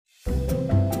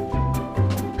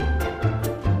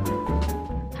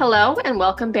Hello, and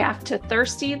welcome back to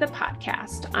Thirsty, the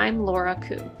podcast. I'm Laura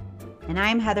Koo. And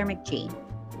I'm Heather McGee.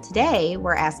 Today,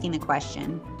 we're asking the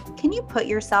question, can you put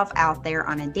yourself out there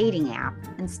on a dating app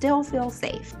and still feel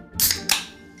safe?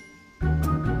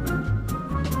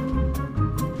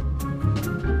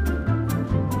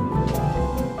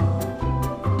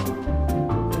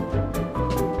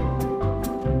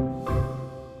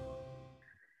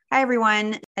 Hi,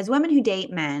 everyone. As women who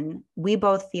date men, we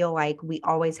both feel like we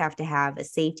always have to have a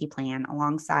safety plan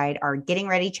alongside our getting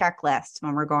ready checklist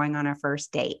when we're going on a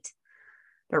first date.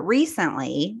 But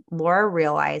recently, Laura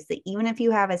realized that even if you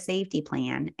have a safety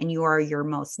plan and you are your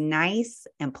most nice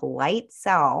and polite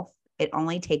self, it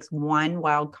only takes one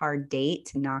wildcard date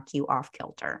to knock you off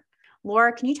kilter.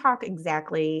 Laura, can you talk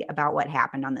exactly about what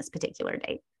happened on this particular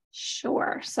date?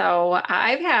 Sure. So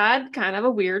I've had kind of a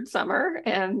weird summer,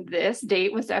 and this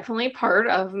date was definitely part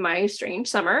of my strange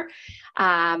summer.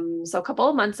 So a couple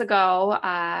of months ago,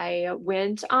 I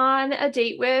went on a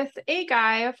date with a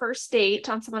guy, a first date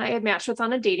on someone I had matched with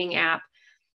on a dating app.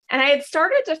 And I had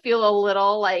started to feel a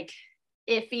little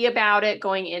iffy about it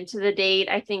going into the date.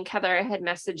 I think Heather had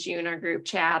messaged you in our group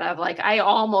chat of I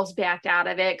almost backed out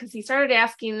of it because he started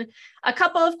asking a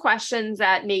couple of questions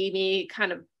that made me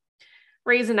kind of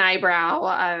raise an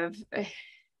eyebrow of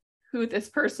who this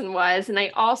person was. And I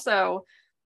also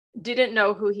didn't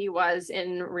know who he was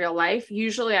in real life.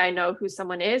 Usually I know who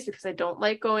someone is because I don't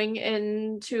like going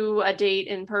into a date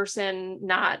in person,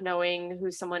 not knowing who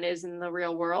someone is in the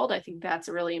real world. I think that's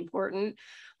really important.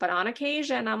 But on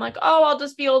occasion, I'm like, oh, I'll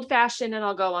just be old fashioned and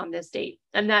I'll go on this date.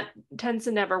 And that tends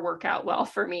to never work out well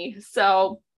for me.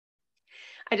 So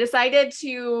I decided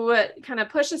to kind of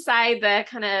push aside the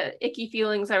kind of icky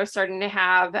feelings I was starting to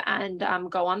have and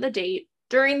go on the date.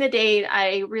 During the date,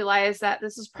 I realized that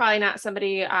this is probably not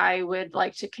somebody I would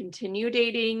like to continue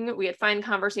dating. We had fine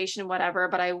conversation, whatever,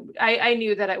 but I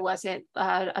knew that it wasn't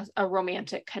a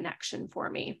romantic connection for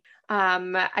me.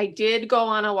 I did go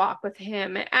on a walk with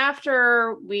him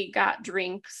after we got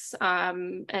drinks.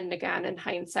 And again, in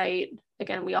hindsight,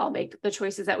 we all make the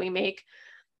choices that we make.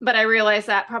 But I realized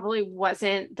that probably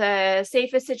wasn't the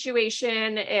safest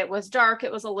situation. It was dark.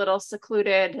 It was a little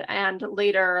secluded. And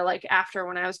later, after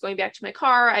when I was going back to my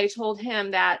car, I told him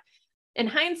that in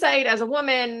hindsight, as a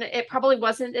woman, it probably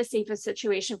wasn't the safest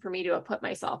situation for me to have put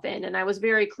myself in. And I was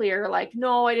very clear,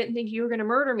 no, I didn't think you were going to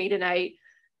murder me tonight,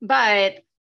 but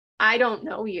I don't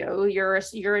know you.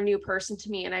 You're a new person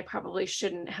to me, and I probably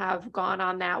shouldn't have gone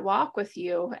on that walk with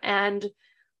you. And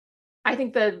I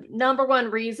think the number one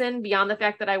reason, beyond the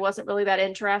fact that I wasn't really that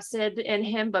interested in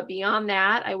him, but beyond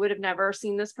that, I would have never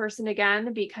seen this person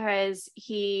again because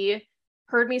he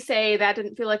heard me say that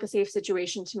didn't feel like a safe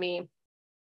situation to me.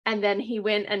 And then he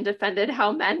went and defended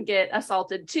how men get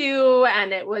assaulted too.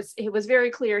 And it was very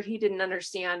clear he didn't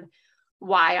understand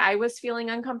why I was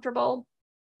feeling uncomfortable.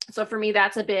 So for me,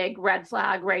 that's a big red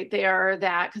flag right there,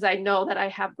 that because I know that I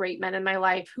have great men in my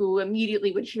life who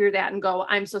immediately would hear that and go,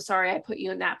 I'm so sorry I put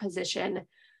you in that position.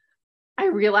 I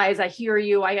realize, I hear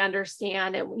you. I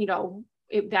understand it,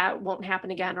 that won't happen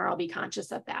again, or I'll be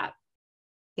conscious of that.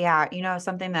 Yeah.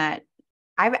 Something that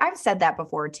I've said that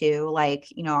before too.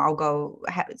 I'll go,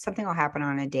 something will happen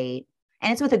on a date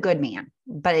and it's with a good man,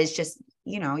 but it's just,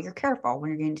 you're careful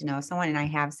when you're getting to know someone. And I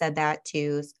have said that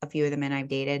to a few of the men I've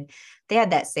dated. They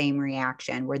had that same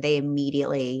reaction where they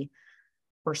immediately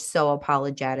were so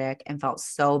apologetic and felt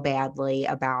so badly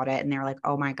about it. And they're like,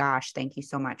 oh my gosh, thank you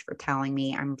so much for telling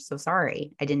me. I'm so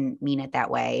sorry. I didn't mean it that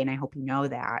way. And I hope you know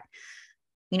that,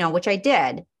 which I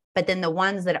did. But then the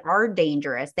ones that are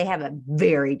dangerous, they have a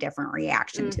very different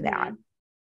reaction to that.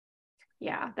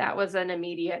 Yeah, that was an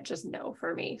immediate just no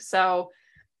for me. So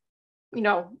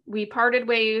we parted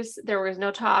ways. There was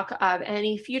no talk of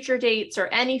any future dates or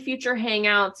any future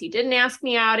hangouts. He didn't ask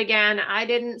me out again. I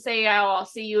didn't say, oh, I'll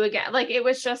see you again. It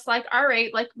was just all right,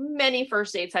 many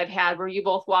first dates I've had where you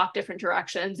both walk different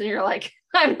directions and you're like,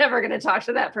 I'm never going to talk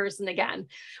to that person again,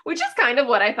 which is kind of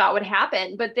what I thought would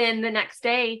happen. But then the next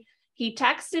day he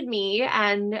texted me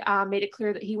and made it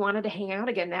clear that he wanted to hang out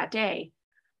again that day.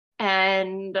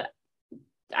 And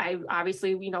I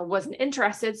obviously, wasn't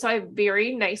interested. So I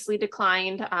very nicely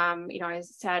declined. I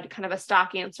said kind of a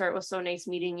stock answer. It was so nice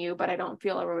meeting you, but I don't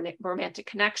feel a romantic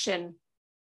connection,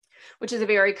 which is a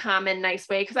very common, nice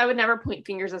way. Cause I would never point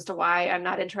fingers as to why I'm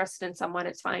not interested in someone.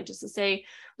 It's fine just to say it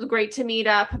was great to meet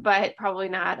up, but probably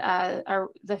not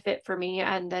the fit for me,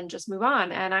 and then just move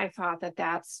on. And I thought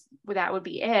that would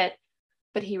be it.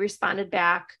 But he responded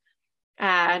back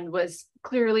and was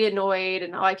clearly annoyed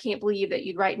and, oh, I can't believe that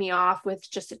you'd write me off with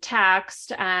just a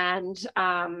text. And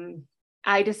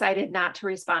I decided not to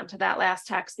respond to that last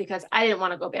text because I didn't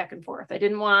want to go back and forth. I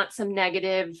didn't want some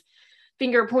negative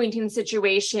finger pointing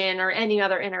situation or any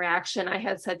other interaction. I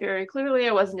had said very clearly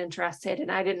I wasn't interested,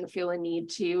 and I didn't feel a need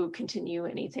to continue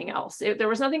anything else. There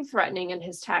was nothing threatening in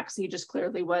his text. He just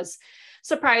clearly was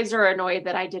surprised or annoyed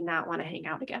that I did not want to hang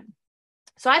out again.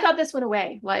 So I thought this went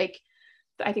away. Like,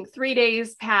 I think 3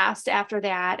 days passed after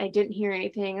that. I didn't hear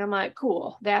anything. I'm like,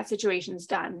 cool, that situation's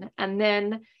done. And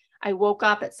then I woke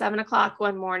up at 7 o'clock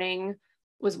one morning,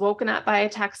 was woken up by a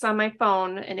text on my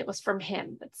phone, and it was from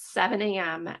him at 7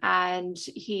 a.m. And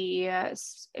he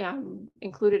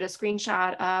included a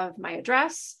screenshot of my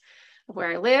address, of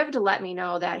where I lived, to let me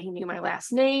know that he knew my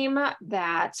last name,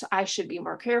 that I should be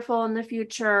more careful in the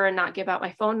future and not give out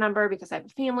my phone number because I have a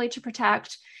family to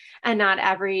protect. And not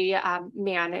every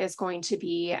man is going to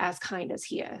be as kind as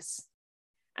he is.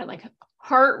 And like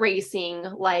heart racing,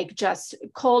 like just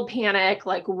cold panic,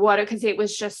 like what, because it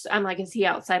was just, I'm like, is he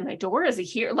outside my door? Is he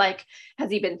here? Like, has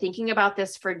he been thinking about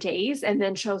this for days and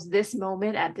then chose this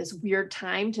moment at this weird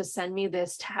time to send me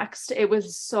this text? It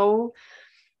was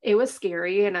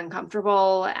scary and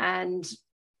uncomfortable. And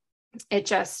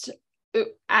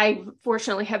I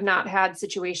fortunately have not had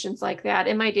situations like that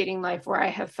in my dating life where I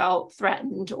have felt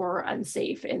threatened or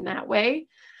unsafe in that way.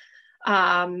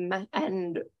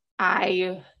 And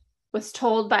I was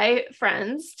told by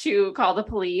friends to call the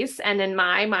police. And in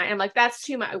my mind, I'm like, that's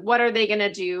too much. What are they going to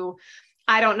do?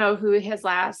 I don't know who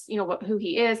who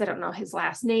he is. I don't know his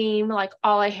last name. Like,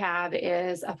 all I have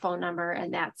is a phone number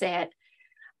and that's it.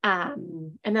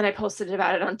 And then I posted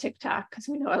about it on TikTok because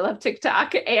we know I love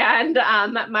TikTok. And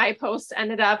my post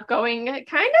ended up going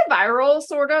kind of viral,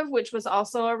 sort of, which was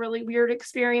also a really weird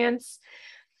experience.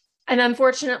 And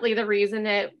unfortunately, the reason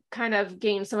it kind of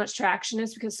gained so much traction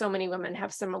is because so many women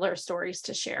have similar stories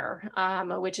to share,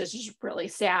 which is just really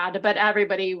sad. But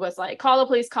everybody was like, call the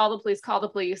police, call the police, call the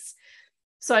police.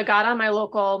 So I got on my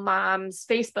local mom's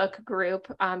Facebook group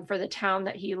for the town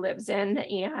that he lives in.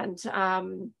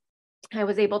 And I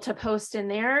was able to post in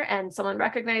there, and someone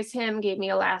recognized him, gave me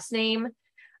a last name,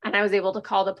 and I was able to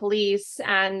call the police.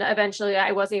 And eventually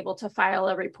I was able to file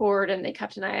a report, and they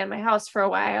kept an eye on my house for a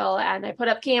while. And I put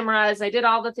up cameras. I did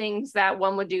all the things that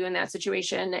one would do in that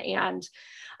situation. And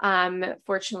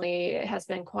fortunately, it has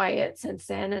been quiet since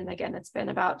then. And again, it's been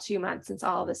about 2 months since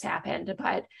all of this happened,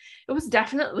 but it was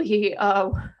definitely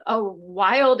a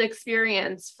wild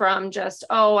experience, from just,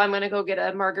 oh, I'm going to go get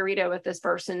a margarita with this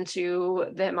person, to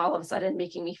them all of a sudden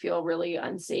making me feel really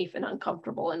unsafe and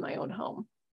uncomfortable in my own home.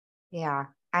 Yeah.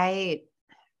 I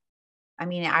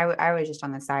was just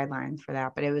on the sidelines for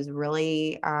that, but it was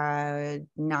really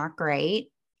not great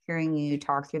hearing you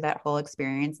talk through that whole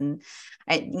experience, and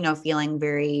feeling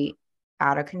very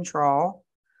out of control.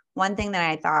 One thing that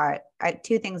I thought,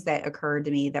 two things that occurred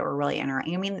to me that were really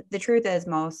interesting. I mean, the truth is,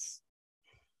 most,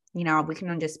 we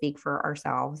can just speak for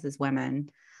ourselves as women.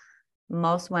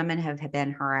 Most women have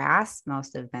been harassed.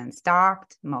 Most have been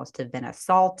stalked. Most have been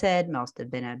assaulted. Most have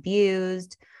been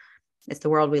abused. It's the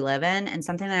world we live in. And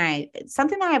something that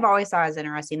I've always thought is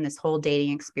interesting, this whole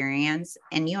dating experience.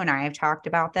 And you and I have talked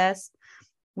about this.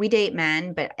 We date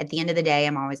men, but at the end of the day,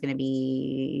 I'm always going to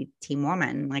be team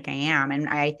woman, like I am. And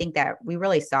I think that we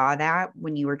really saw that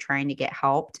when you were trying to get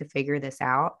help to figure this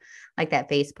out, like that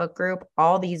Facebook group.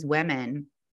 All these women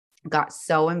got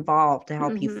so involved to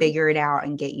help you figure it out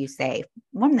and get you safe.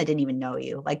 Women that didn't even know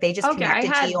you, like they just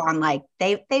connected to you on, like,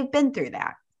 they've been through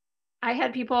that. I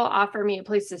had people offer me a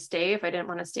place to stay if I didn't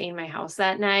want to stay in my house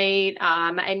that night.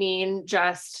 I mean,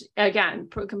 just again,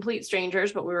 complete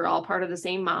strangers, but we were all part of the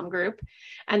same mom group.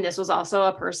 And this was also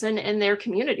a person in their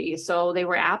community. So they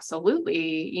were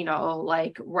absolutely,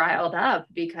 like riled up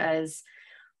because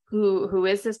who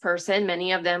is this person?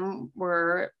 Many of them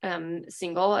were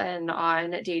single and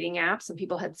on dating apps, and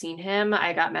people had seen him.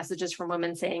 I got messages from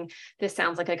women saying, this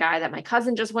sounds like a guy that my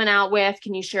cousin just went out with.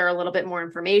 Can you share a little bit more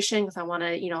information? Because I want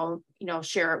to,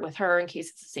 share it with her in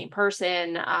case it's the same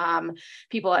person.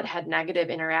 People had negative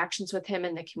interactions with him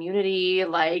in the community.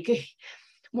 Like,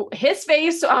 his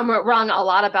face rung a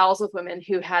lot of bells with women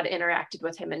who had interacted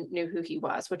with him and knew who he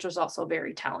was, which was also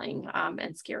very telling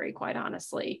and scary, quite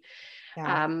honestly.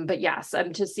 Yeah. But yes,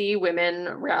 to see women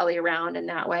rally around in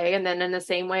that way. And then in the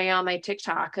same way on my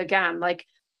TikTok, again, like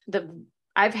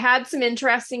I've had some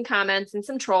interesting comments and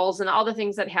some trolls and all the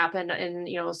things that happen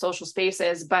in, social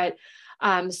spaces, but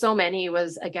so many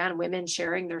was, again, women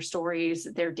sharing their stories,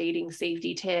 their dating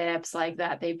safety tips, like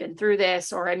that they've been through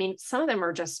this, or, I mean, some of them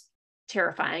are just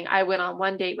terrifying. I went on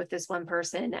one date with this one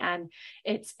person, and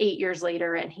it's 8 years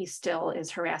later, and he still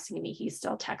is harassing me. He's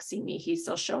still texting me. He's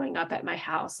still showing up at my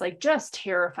house. Like, just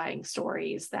terrifying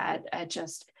stories that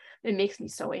it makes me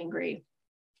so angry.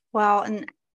 Well,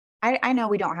 and I know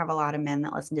we don't have a lot of men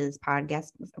that listen to this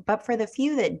podcast, but for the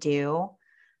few that do,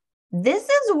 this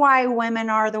is why women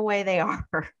are the way they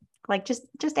are. Like just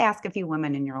ask a few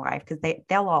women in your life because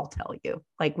they'll all tell you.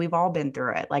 Like we've all been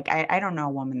through it. Like I don't know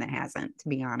a woman that hasn't, to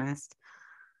be honest.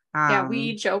 Yeah,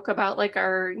 we Um, joke about like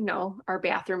our, our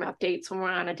bathroom updates when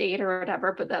we're on a date or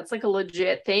whatever, but that's like a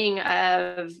legit thing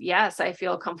of, yes, I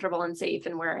feel comfortable and safe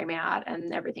in where I'm at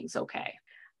and everything's okay.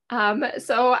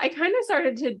 So I kind of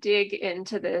started to dig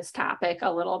into this topic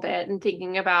a little bit and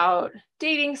thinking about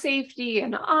dating safety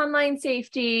and online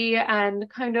safety and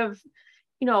kind of,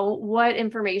 what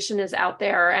information is out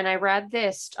there. And I read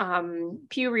this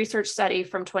Pew Research study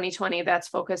from 2020 that's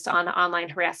focused on online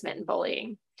harassment and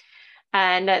bullying.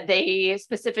 And they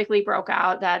specifically broke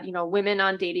out that, women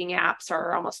on dating apps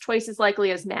are almost twice as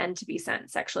likely as men to be sent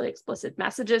sexually explicit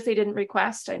messages they didn't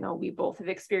request. I know we both have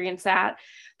experienced that.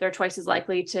 They're twice as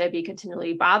likely to be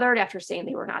continually bothered after saying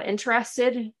they were not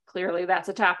interested. Clearly, that's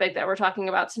a topic that we're talking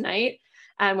about tonight.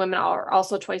 And women are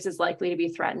also twice as likely to be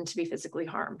threatened to be physically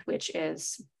harmed, which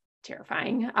is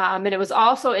terrifying. And it was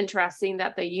also interesting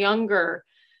that the younger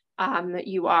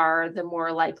you are, the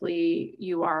more likely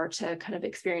you are to kind of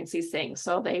experience these things.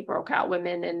 So they broke out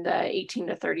women in the 18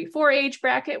 to 34 age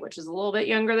bracket, which is a little bit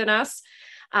younger than us.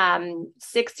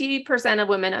 60% of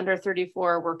women under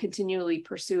 34 were continually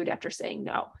pursued after saying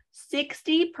no.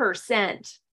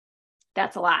 60%.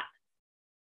 That's a lot.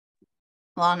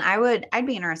 Well, and I'd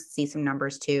be interested to see some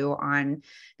numbers too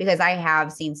because I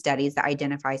have seen studies that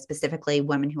identify specifically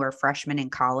women who are freshmen in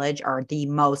college are the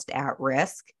most at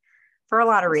risk for a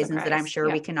lot of reasons that I'm sure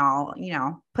we can all,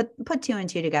 put two and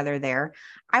two together there.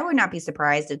 I would not be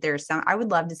surprised if I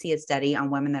would love to see a study on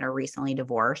women that are recently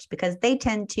divorced because they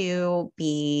tend to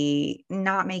be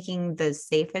not making the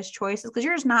safest choices because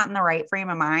you're just not in the right frame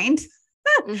of mind.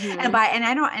 Mm-hmm.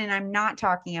 and I'm not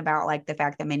talking about like the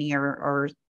fact that many are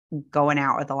going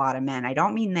out with a lot of men. I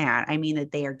don't mean that. I mean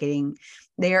that they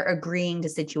are agreeing to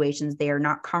situations they are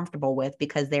not comfortable with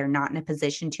because they're not in a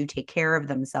position to take care of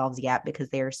themselves yet because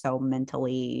they are so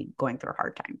mentally going through a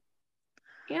hard time.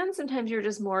 And sometimes you're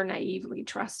just more naively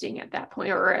trusting at that point,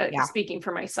 or speaking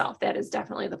for myself, that is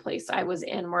definitely the place I was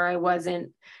in where I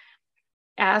wasn't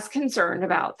as concerned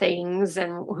about things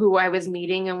and who I was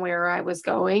meeting and where I was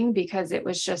going because it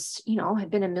was just,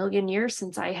 had been a million years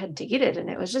since I had dated and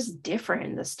it was just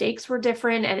different. The stakes were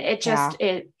different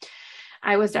and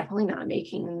I was definitely not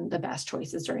making the best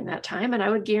choices during that time. And I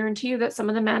would guarantee you that some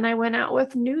of the men I went out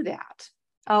with knew that.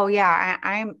 Oh yeah.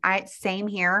 I same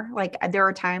here. Like there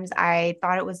were times I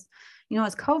thought it was, it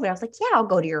was COVID. I was like, yeah, I'll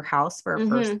go to your house for a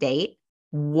first date.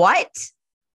 What?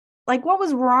 Like, what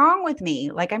was wrong with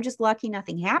me? Like, I'm just lucky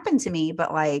nothing happened to me,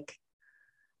 but like,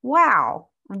 wow,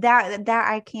 that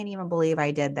I can't even believe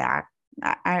I did that.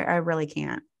 I really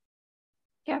can't.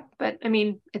 Yeah. But I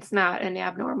mean, it's not an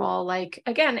abnormal, like,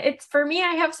 again, it's for me,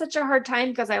 I have such a hard time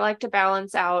because I like to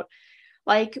balance out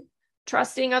like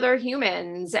trusting other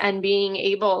humans and being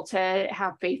able to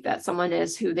have faith that someone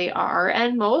is who they are.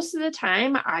 And most of the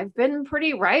time I've been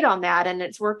pretty right on that and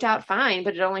it's worked out fine,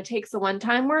 but it only takes the one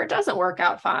time where it doesn't work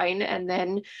out fine. And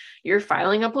then you're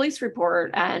filing a police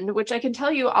report, and which I can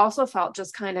tell you also felt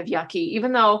just kind of yucky,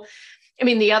 even though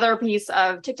the other piece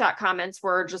of TikTok comments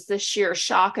were just this sheer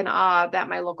shock and awe that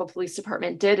my local police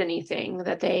department did anything,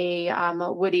 that they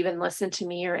would even listen to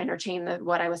me or entertain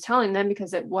what I was telling them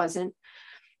because it wasn't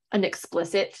an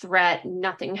explicit threat.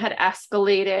 Nothing had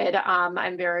escalated.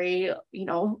 I'm very,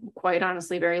 quite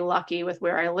honestly, very lucky with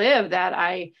where I live that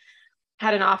I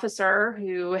had an officer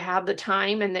who had the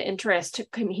time and the interest.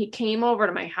 He came over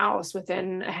to my house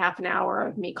within a half an hour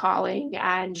of me calling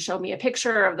and showed me a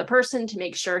picture of the person to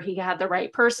make sure he had the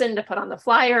right person to put on the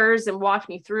flyers and walk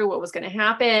me through what was going to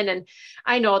happen. And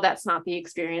I know that's not the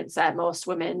experience that most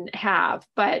women have,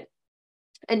 but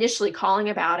initially calling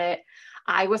about it,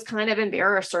 I was kind of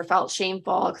embarrassed or felt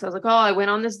shameful because I was like, oh, I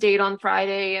went on this date on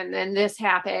Friday and then this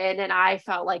happened. And I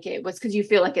felt like it was because you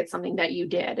feel like it's something that you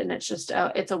did. And it's just,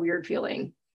 it's a weird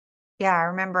feeling. Yeah, I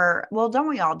remember. Well, don't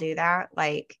we all do that?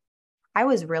 Like, I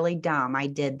was really dumb. I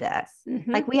did this.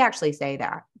 Mm-hmm. Like, we actually say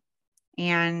that.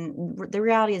 And the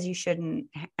reality is we shouldn't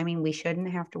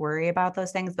have to worry about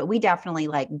those things, but we definitely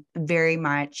like very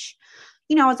much,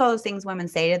 it's all those things women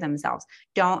say to themselves.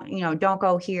 Don't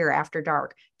go here after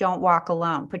dark. Don't walk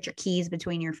alone. Put your keys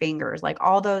between your fingers. Like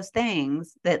all those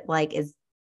things that like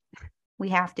we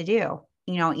have to do,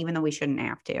 even though we shouldn't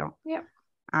have to. Yeah.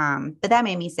 But that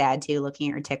made me sad too, looking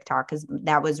at your TikTok, because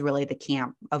that was really the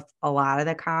camp of a lot of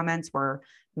the comments were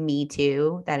me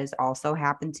too. That has also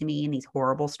happened to me in these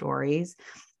horrible stories.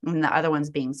 And the other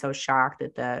one's being so shocked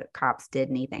that the cops did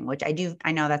anything, which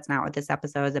I know that's not what this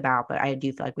episode is about, but I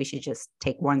do feel like we should just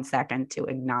take 1 second to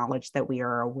acknowledge that we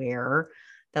are aware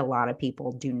that a lot of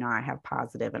people do not have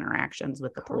positive interactions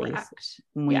with the police. Correct.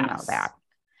 We know Yes. that.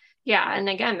 Yeah. And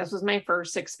again, this was my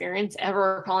first experience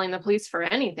ever calling the police for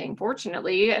anything,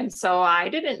 fortunately. And so I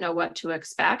didn't know what to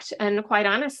expect. And quite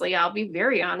honestly, I'll be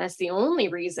very honest, the only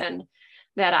reason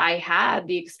that I had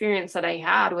the experience that I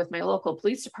had with my local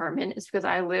police department is because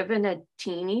I live in a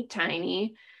teeny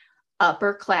tiny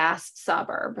upper class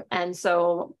suburb. And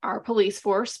so our police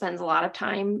force spends a lot of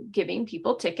time giving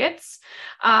people tickets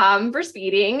for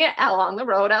speeding along the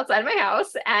road outside my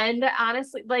house. And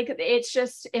honestly, like, it's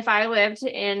just, if I lived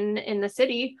in the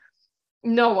city,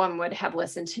 no one would have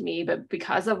listened to me, but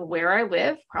because of where I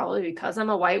live, probably because I'm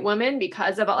a white woman,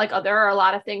 because of like, there are a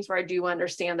lot of things where I do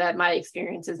understand that my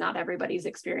experience is not everybody's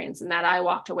experience, and that I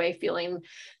walked away feeling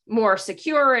more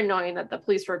secure and knowing that the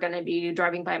police were going to be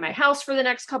driving by my house for the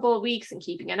next couple of weeks and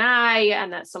keeping an eye,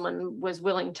 and that someone was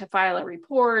willing to file a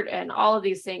report, and all of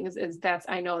these things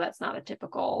I know that's not a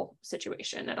typical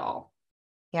situation at all.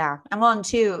 Yeah. And well, and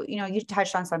two, you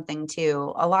touched on something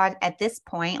too. A lot at this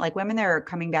point, like women that are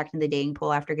coming back to the dating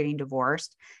pool after getting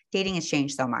divorced, dating has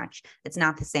changed so much. It's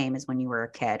not the same as when you were a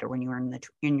kid or when you were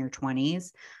in your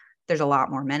 20s. There's a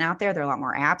lot more men out there. There are a lot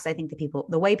more apps. I think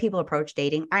the way people approach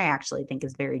dating, I actually think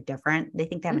is very different. They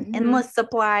think they have an endless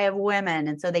supply of women.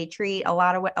 And so they treat there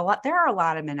are a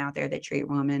lot of men out there that treat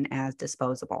women as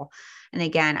disposable. And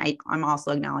again, I'm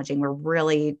also acknowledging we're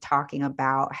really talking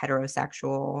about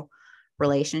heterosexual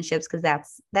relationships because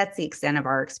that's the extent of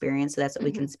our experience. So that's what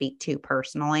we can speak to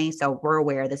personally. So we're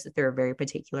aware this is through a very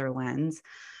particular lens.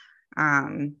 I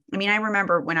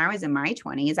remember when I was in my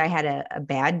 20s, I had a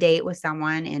bad date with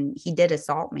someone and he did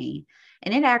assault me.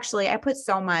 And I put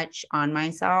so much on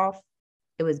myself.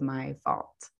 It was my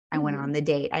fault. I went on the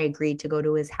date. I agreed to go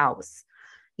to his house.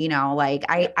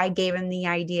 I gave him the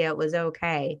idea it was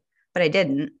okay, but I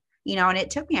didn't, and it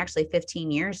took me actually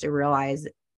 15 years to realize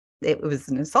it was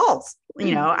an assault.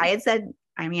 I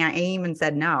even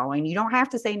said no, and you don't have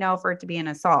to say no for it to be an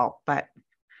assault, but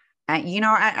I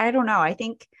don't know. I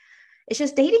think it's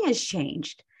just dating has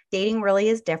changed. Dating really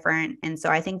is different. And so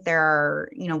I think there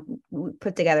are, we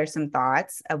put together some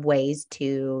thoughts of ways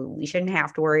we shouldn't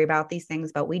have to worry about these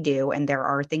things, but we do. And there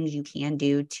are things you can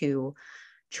do to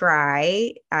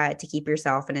try to keep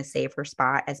yourself in a safer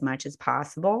spot as much as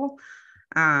possible.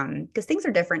 Because things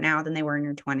are different now than they were in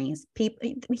your 20s.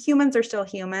 Humans are still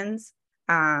humans,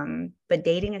 but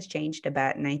dating has changed a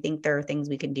bit. And I think there are things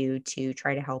we can do to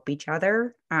try to help each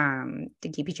other, to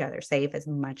keep each other safe as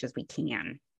much as we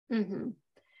can.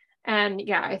 And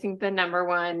yeah, I think the number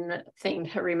one thing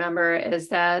to remember is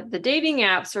that the dating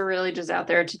apps are really just out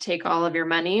there to take all of your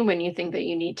money when you think that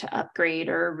you need to upgrade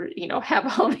or,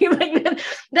 have all the like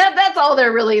that's all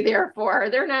they're really there for.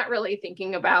 They're not really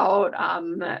thinking about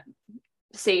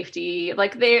safety.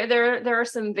 Like there are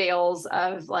some veils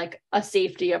of like a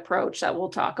safety approach that we'll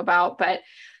talk about, but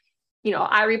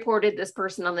I reported this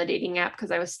person on the dating app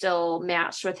because I was still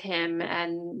matched with him,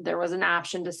 and there was an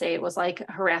option to say it was like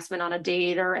harassment on a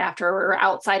date or after or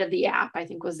outside of the app, I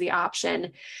think was the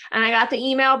option. And I got the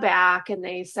email back and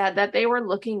they said that they were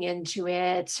looking into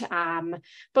it.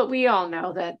 But we all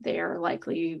know that they're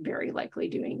very likely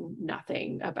doing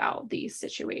nothing about these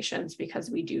situations, because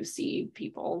we do see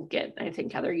people I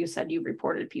think Heather, you said you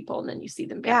reported people and then you see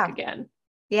them back again.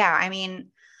 Yeah.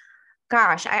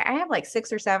 Gosh, I have like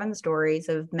 6 or 7 stories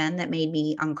of men that made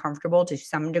me uncomfortable to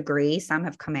some degree. Some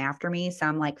have come after me.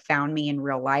 Some like found me in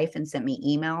real life and sent me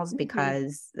emails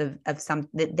because of some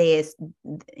that they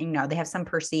have some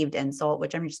perceived insult,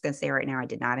 which I'm just going to say right now, I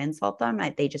did not insult them.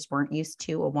 They just weren't used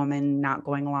to a woman not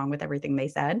going along with everything they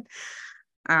said.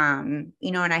 And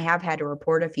I have had to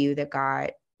report a few that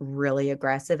got really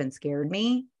aggressive and scared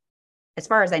me. As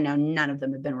far as I know, none of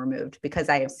them have been removed because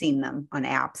I have seen them on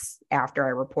apps after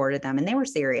I reported them and they were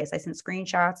serious. I sent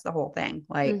screenshots, the whole thing.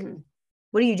 Like,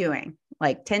 what are you doing?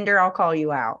 Like Tinder, I'll call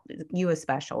you out, you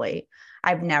especially.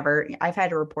 I've had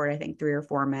to report, I think 3 or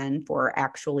 4 men for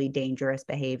actually dangerous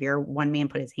behavior. One man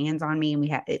put his hands on me and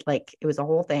it was a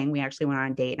whole thing. We actually went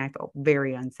on a date and I felt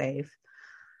very unsafe.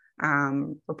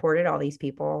 Reported all these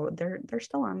people. They're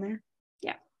still on there.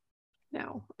 Yeah.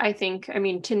 No,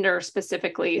 Tinder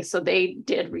specifically. So they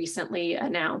did recently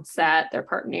announce that they're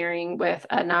partnering with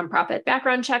a nonprofit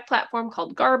background check platform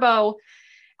called Garbo,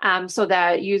 so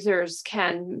that users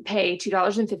can pay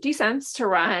 $2.50 to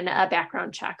run a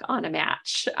background check on a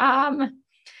match,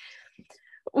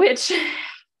 which...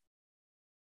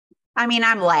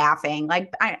 I'm laughing.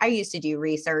 Like I used to do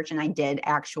research and I did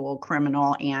actual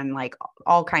criminal and like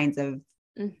all kinds of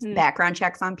background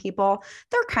checks on people,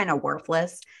 they're kind of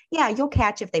worthless. Yeah, you'll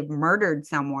catch if they've murdered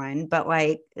someone, but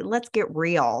like, let's get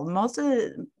real.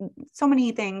 So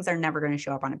many things are never going to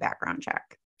show up on a background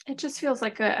check. It just feels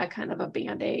like a kind of a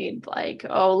band-aid, like,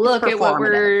 oh, It's look at what performative.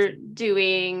 we're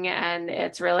doing. And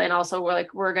it's really, and also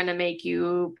we're going to make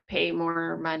you pay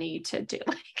more money to do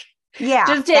like, Yeah,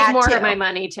 just take that more of too. my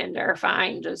money, Tinder.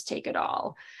 Fine, just take it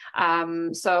all.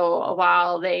 So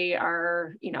while they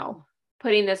are,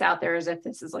 putting this out there as if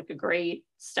this is like a great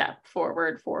step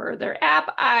forward for their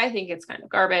app, I think it's kind of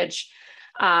garbage.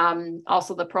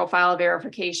 Also the profile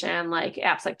verification, like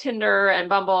apps like Tinder and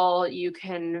Bumble, you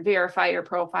can verify your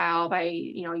profile by,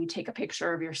 you take a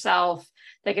picture of yourself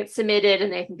that gets submitted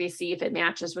and they see if it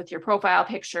matches with your profile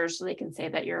picture. So they can say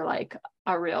that you're like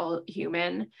a real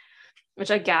human, which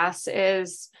I guess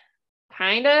is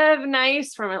kind of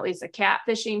nice from at least a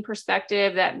catfishing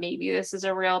perspective, that maybe this is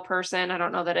a real person. I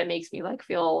don't know that it makes me like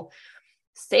feel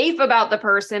safe about the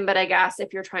person, but I guess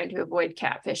if you're trying to avoid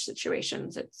catfish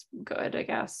situations, it's good, I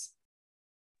guess.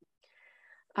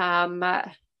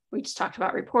 We just talked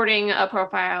about reporting a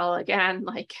profile again,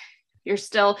 like you're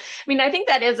still, I think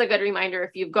that is a good reminder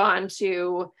if you've gone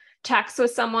to text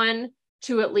with someone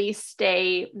to at least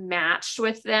stay matched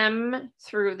with them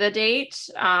through the date,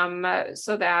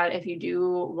 so that if you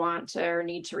do want to or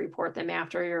need to report them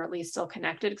after, you're at least still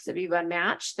connected, because if you've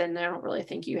unmatched, then they don't really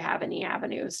think you have any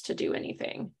avenues to do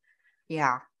anything.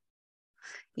 Yeah.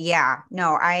 Yeah,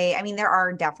 no, I mean, there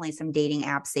are definitely some dating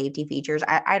app safety features.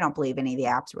 I don't believe any of the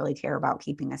apps really care about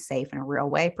keeping us safe in a real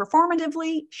way.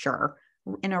 Performatively, sure.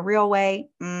 In a real way,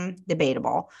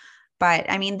 debatable.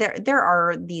 But I mean, there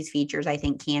are these features I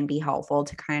think can be helpful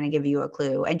to kind of give you a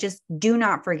clue. And just do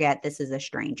not forget this is a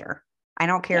stranger. I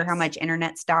don't care how much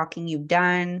internet stalking you've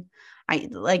done.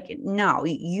 No,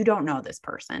 you don't know this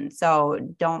person. So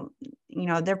don't,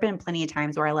 there've been plenty of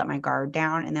times where I let my guard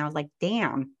down and I was like,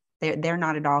 damn, they're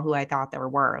not at all who I thought they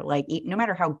were. Like, no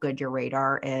matter how good your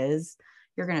radar is,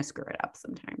 you're going to screw it up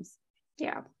sometimes.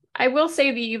 Yeah. I will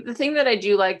say the thing that I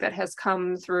do like that has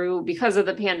come through because of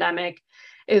the pandemic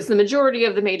is the majority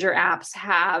of the major apps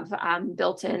have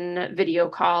built-in video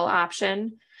call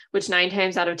option, which 9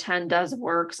 times out of 10 does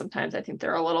work. Sometimes I think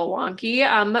they're a little wonky,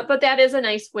 but that is a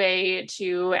nice way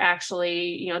to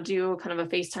actually, do kind of a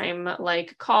FaceTime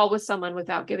like call with someone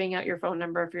without giving out your phone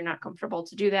number if you're not comfortable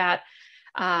to do that.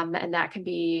 And that can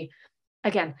be,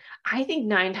 again, I think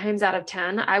 9 times out of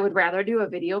 10, I would rather do a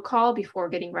video call before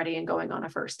getting ready and going on a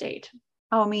first date.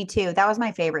 Oh, me too. That was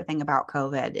my favorite thing about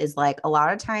COVID is like a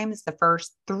lot of times the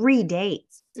first 3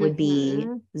 dates would be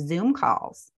Zoom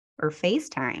calls or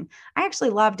FaceTime. I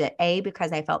actually loved it.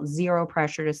 Because I felt zero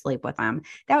pressure to sleep with them.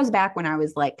 That was back when I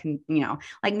was like,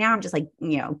 like now I'm just like,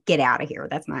 get out of here.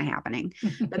 That's not happening.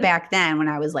 But back then when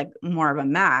I was like more of a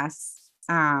mess,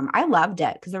 I loved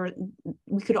it because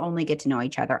we could only get to know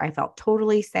each other. I felt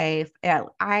totally safe.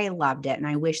 I loved it. And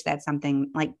I wish that's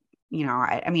something like,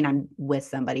 I mean, I'm with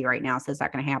somebody right now, so it's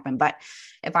not going to happen. But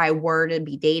if I were to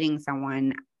be dating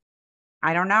someone,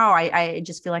 I don't know. I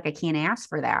just feel like I can't ask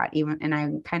for that even. And I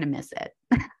kind of miss it.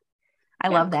 I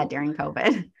love that during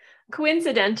COVID.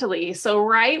 Coincidentally, so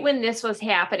right when this was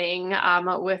happening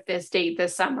with this date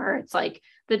this summer, it's like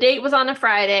the date was on a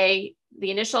Friday.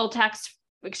 The initial text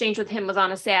exchange with him was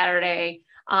on a Saturday.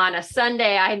 On a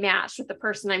Sunday, I matched with the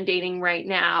person I'm dating right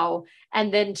now.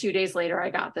 And then 2 days later, I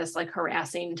got this like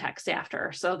harassing text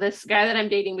after. So this guy that I'm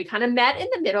dating, we kind of met in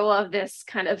the middle of this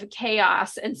kind of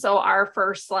chaos. And so our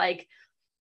first like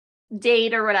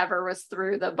date or whatever was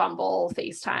through the Bumble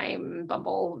FaceTime,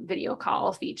 Bumble video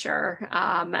call feature,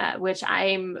 which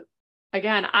I'm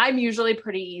usually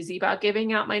pretty easy about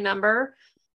giving out my number,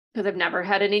 because I've never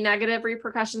had any negative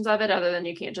repercussions of it other than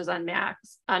you can't just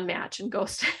unmatch and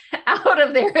ghost out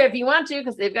of there if you want to,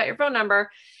 because they've got your phone number.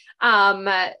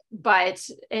 But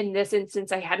in this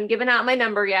instance, I hadn't given out my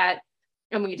number yet.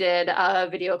 And we did a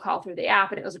video call through the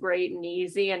app and it was great and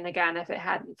easy. And again, if it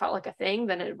hadn't felt like a thing,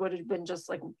 then it would have been just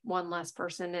like one less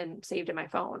person and saved in my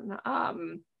phone,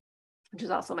 which is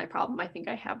also my problem. I think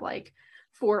I have like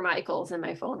 4 Michaels in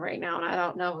my phone right now, and I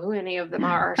don't know who any of them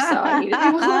are. So I need to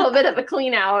do a little bit of a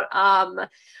clean out.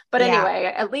 But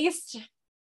anyway, at least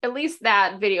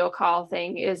that video call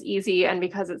thing is easy. And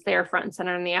because it's there front and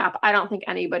center in the app, I don't think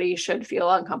anybody should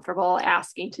feel uncomfortable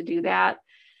asking to do that.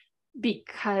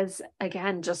 Because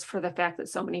again, just for the fact that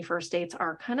so many first dates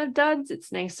are kind of duds,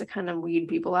 it's nice to kind of weed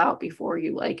people out before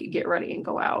you like get ready and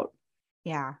go out.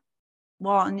 Yeah.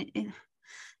 Well, and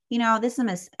this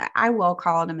is I will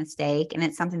call it a mistake, and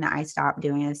it's something that I stopped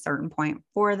doing at a certain point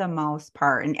for the most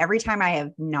part. And every time I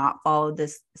have not followed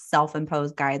this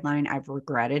self-imposed guideline, I've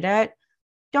regretted it.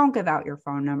 Don't give out your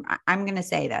phone number. I'm going to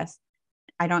say this.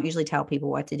 I don't usually tell people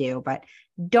what to do, but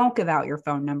don't give out your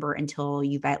phone number until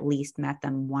you've at least met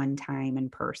them one time in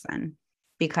person.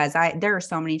 Because there are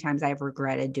so many times I've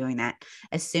regretted doing that.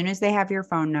 As soon as they have your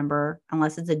phone number,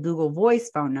 unless it's a Google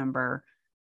Voice phone number,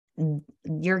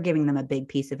 you're giving them a big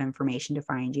piece of information to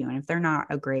find you. And if they're not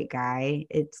a great guy,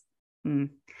 it's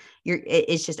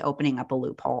just opening up a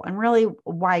loophole. And really,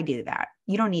 why do that?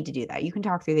 You don't need to do that. You can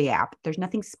talk through the app. There's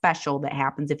nothing special that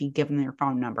happens if you give them your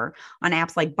phone number. On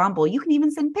apps like Bumble, you can even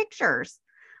send pictures.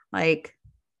 Like,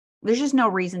 there's just no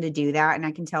reason to do that. And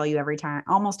I can tell you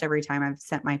almost every time I've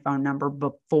sent my phone number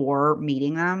before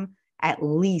meeting them, at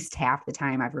least half the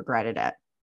time I've regretted it.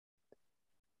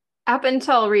 Up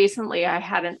until recently, I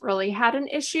hadn't really had an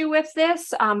issue with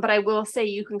this, but I will say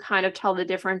you can kind of tell the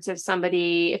difference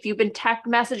if you've been tech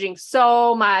messaging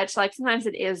so much, like sometimes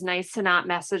it is nice to not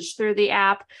message through the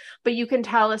app, but you can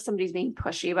tell if somebody's being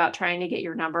pushy about trying to get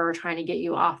your number or trying to get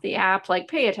you off the app. Like,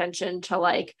 pay attention to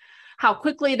like how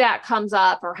quickly that comes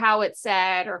up or how it's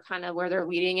said or kind of where they're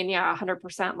leading. And yeah,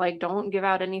 100%, like, don't give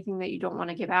out anything that you don't want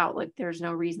to give out. Like, there's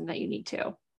no reason that you need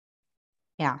to.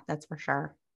 Yeah, that's for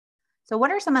sure. So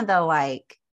what are some of those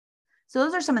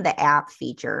are some of the app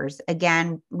features.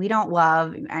 Again, we don't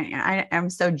love, I'm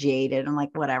so jaded. I'm like,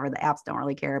 whatever, the apps don't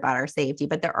really care about our safety,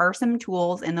 but there are some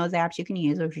tools in those apps you can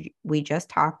use, which we just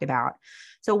talked about.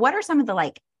 So what are some of the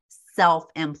like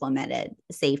self-implemented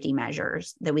safety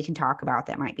measures that we can talk about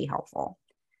that might be helpful?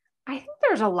 I think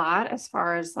there's a lot as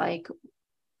far as like,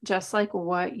 just like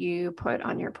what you put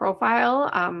on your profile.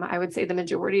 I would say the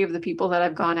majority of the people that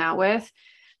I've gone out with,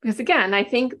 because again, I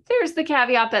think there's the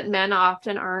caveat that men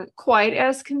often aren't quite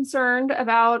as concerned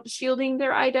about shielding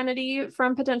their identity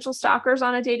from potential stalkers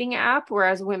on a dating app,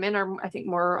 whereas women are, I think,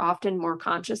 more often more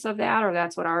conscious of that, or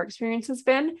that's what our experience has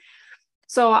been.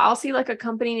 So I'll see like a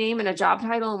company name and a job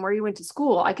title and where you went to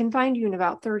school. I can find you in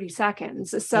about 30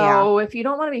 seconds. So if you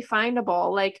don't want to be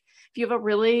findable, like if you have a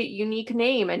really unique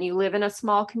name and you live in a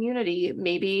small community,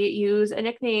 maybe use a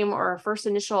nickname or a first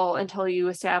initial until you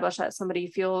establish that somebody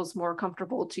feels more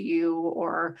comfortable to you,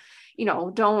 or, you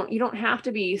don't have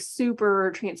to be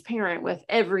super transparent with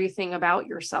everything about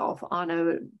yourself on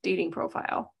a dating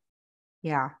profile.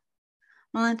 Yeah.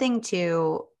 Well, the thing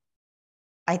too,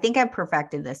 I think I've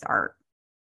perfected this art.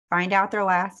 Find out their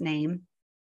last name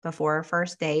before a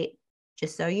first date,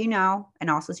 just so you know, and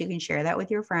also so you can share that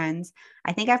with your friends.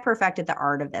 I think I've perfected the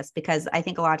art of this because I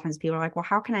think a lot of times people are like, well,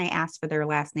 how can I ask for their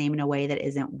last name in a way that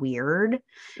isn't weird?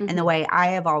 Mm-hmm. And the way I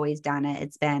have always done it,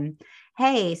 it's been,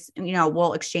 hey,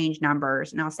 we'll exchange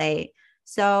numbers and I'll say,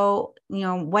 so,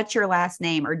 what's your last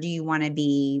name? Or do you want to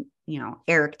be,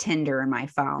 Eric Tinder in my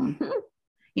phone?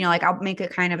 Like I'll make a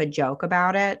kind of a joke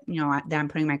about it, that I'm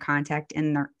putting my contact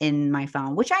in my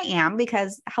phone, which I am,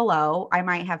 because hello, I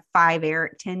might have 5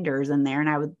 Eric Tinders in there and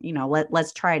I would,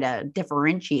 let's try to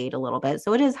differentiate a little bit.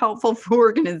 So it is helpful for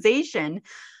organization.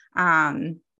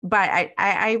 But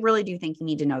I really do think you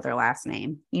need to know their last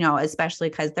name, especially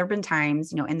because there've been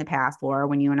times, in the past, Laura,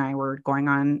 when you and I were going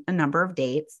on a number of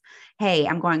dates. Hey,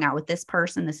 I'm going out with this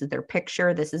person. This is their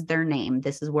picture. This is their name.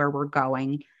 This is where we're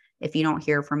going. If you don't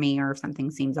hear from me or if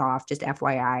something seems off, just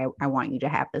FYI, I want you to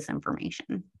have this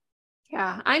information.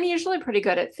 Yeah, I'm usually pretty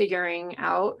good at figuring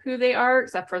out who they are,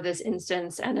 except for this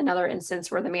instance and another instance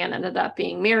where the man ended up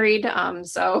being married.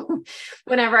 So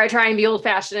whenever I try and be old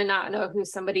fashioned and not know who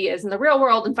somebody is in the real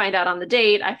world and find out on the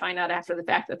date, I find out after the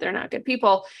fact that they're not good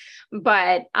people.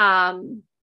 But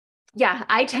yeah,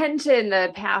 I tend to in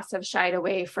the past have shied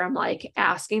away from like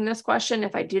asking this question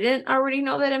if I didn't already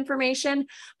know that information.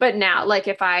 But now, like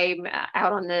if I'm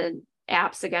out on the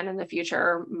apps again in the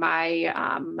future,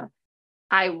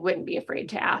 I wouldn't be afraid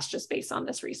to ask just based on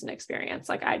this recent experience.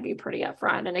 Like I'd be pretty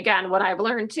upfront. And again, what I've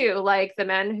learned too, like the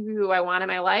men who I want in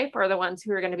my life are the ones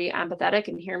who are going to be empathetic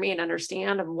and hear me and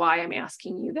understand of why I'm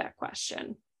asking you that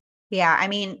question. Yeah. I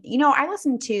mean, I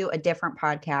listened to a different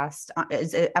podcast,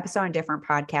 an episode on a different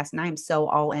podcast, and I'm so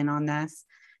all in on this.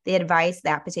 The advice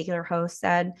that particular host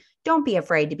said, don't be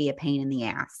afraid to be a pain in the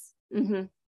ass. Mm-hmm.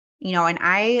 And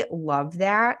I love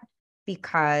that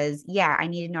because, yeah, I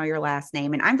need to know your last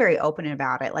name. And I'm very open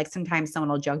about it. Like sometimes someone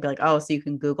will joke, be like, oh, so you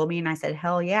can Google me. And I said,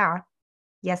 hell yeah.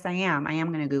 Yes, I am. I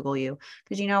am going to Google you.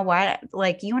 Because you know what?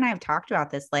 Like you and I have talked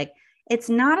about this, like, it's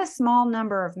not a small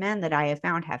number of men that I have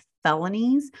found have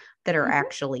felonies that are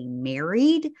actually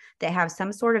married, that have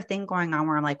some sort of thing going on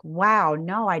where I'm like, wow,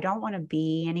 no, I don't want to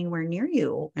be anywhere near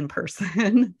you in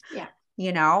person. Yeah.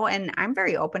 And I'm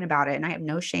very open about it and I have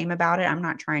no shame about it. I'm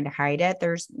not trying to hide it.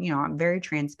 I'm very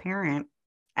transparent.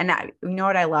 And you know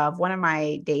what I love? One of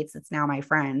my dates, it's now my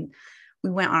friend,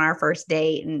 we went on our first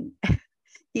date and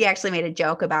He actually made a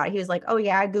joke about it. He was like, oh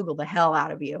yeah, I Googled the hell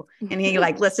out of you. And he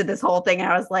like listed this whole thing.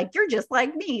 And I was like, you're just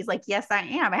like me. He's like, yes, I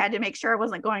am. I had to make sure I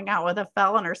wasn't going out with a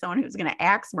felon or someone who was going to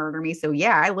axe murder me. So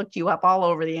yeah, I looked you up all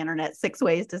over the internet 6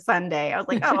 ways to Sunday. I was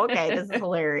like, oh, okay. This is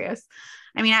hilarious.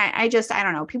 I mean, I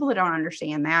don't know. People that don't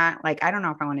understand that, like, I don't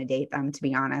know if I want to date them, to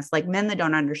be honest. Like men that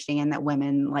don't understand that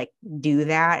women like do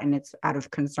that and it's out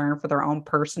of concern for their own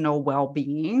personal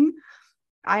well-being.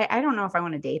 I don't know if I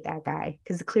want to date that guy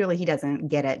because clearly he doesn't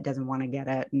get it, doesn't want to get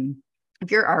it. And if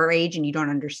you're our age and you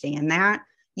don't understand that,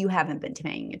 you haven't been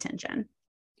paying attention.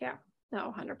 Yeah,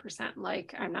 no, 100%.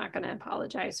 Like, I'm not going to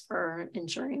apologize for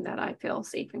ensuring that I feel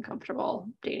safe and comfortable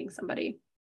dating somebody.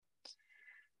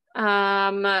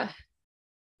 Yeah,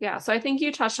 so I think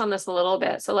you touched on this a little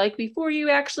bit. So like before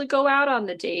you actually go out on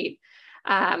the date,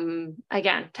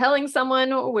 again, telling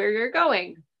someone where you're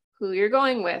going, who you're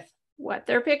going with, what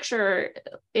their picture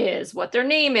is, what their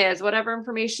name is, whatever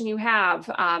information you have,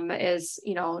 is,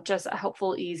 just a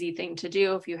helpful, easy thing to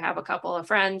do. If you have a couple of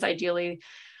friends, ideally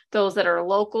those that are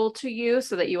local to you,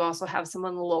 so that you also have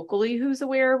someone locally who's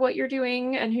aware of what you're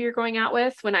doing and who you're going out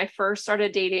with. When I first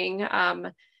started dating,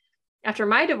 after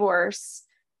my divorce,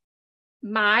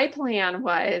 my plan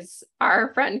was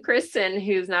our friend Kristen,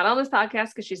 who's not on this podcast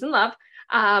because she's in love.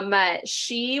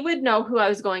 She would know who I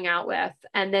was going out with.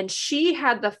 And then she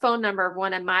had the phone number of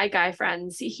one of my guy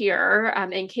friends here,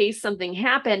 in case something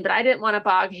happened, but I didn't want to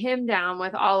bog him down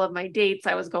with all of my dates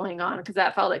I was going on because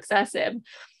that felt excessive.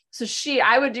 So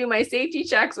I would do my safety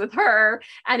checks with her.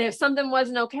 And if something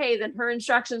wasn't okay, then her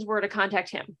instructions were to contact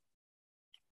him.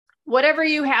 Whatever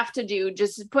you have to do,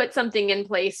 just put something in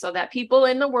place so that people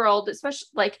in the world, especially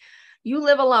like you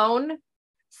live alone,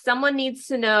 someone needs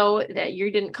to know that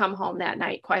you didn't come home that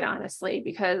night, quite honestly,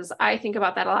 because I think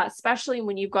about that a lot, especially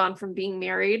when you've gone from being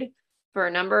married for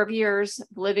a number of years,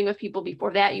 living with people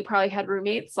before that, you probably had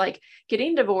roommates, like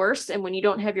getting divorced. And when you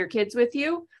don't have your kids with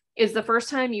you is the first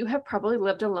time you have probably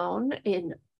lived alone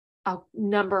in a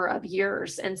number of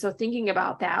years. And so thinking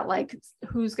about that, like,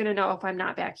 who's going to know if I'm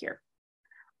not back here?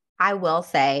 I will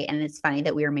say, and it's funny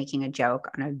that we were making a joke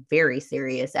on a very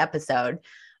serious episode,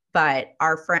 but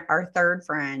our third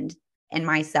friend and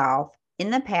myself in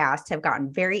the past have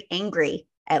gotten very angry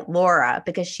at Laura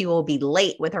because she will be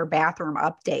late with her bathroom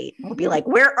update. We'll be like,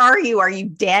 where are you? Are you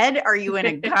dead? Are you in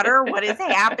a gutter? What is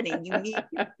happening? You need,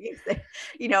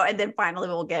 and then finally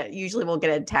we'll get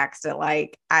a text at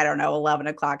like, I don't know, 11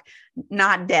 o'clock,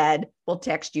 not dead. We'll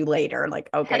text you later. Like,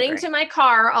 okay, heading great. to my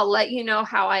car. I'll let you know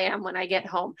how I am when I get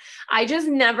home. I just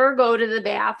never go to the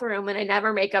bathroom, and I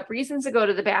never make up reasons to go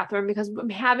to the bathroom because I'm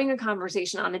having a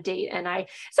conversation on a date. And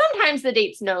sometimes the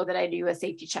dates know that I do a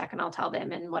safety check and I'll tell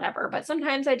them and whatever, but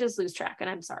sometimes I just lose track and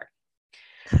I'm sorry.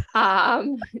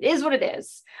 It is what it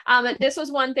is. This was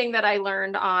one thing that I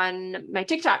learned on my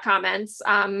TikTok comments.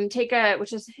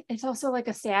 It's also like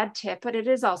a sad tip, but it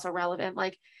is also relevant.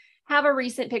 Like, have a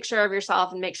recent picture of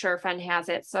yourself and make sure a friend has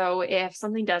it. So if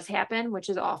something does happen, which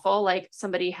is awful, like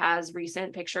somebody has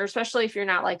recent pictures, especially if you're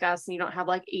not like us and you don't have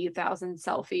like 8,000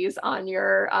 selfies on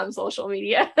your social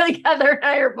media, like Heather and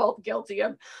I are both guilty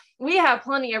of. We have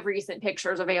plenty of recent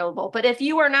pictures available. But if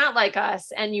you are not like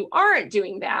us and you aren't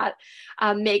doing that,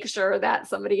 make sure that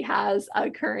somebody has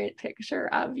a current picture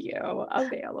of you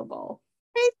available.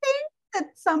 I think that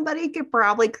somebody could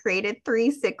probably create a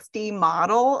 360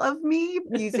 model of me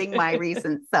using my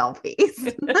recent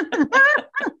selfies.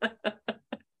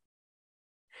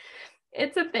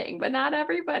 It's a thing, but not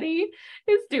everybody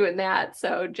is doing that.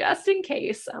 So just in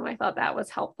case, I thought that was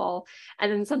helpful. And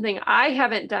then something I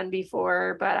haven't done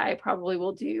before, but I probably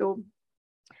will do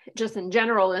just in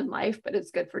general in life, but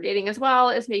it's good for dating as well,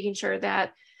 is making sure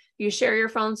that you share your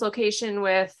phone's location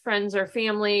with friends or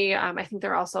family. I think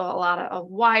there are also a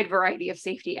wide variety of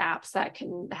safety apps that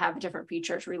can have different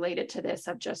features related to this,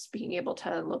 of just being able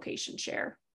to location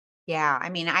share. Yeah. I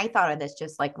mean, I thought of this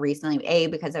just like recently,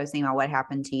 because I was thinking about what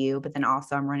happened to you, but then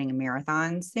also I'm running a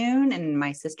marathon soon and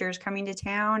my sister's coming to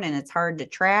town and it's hard to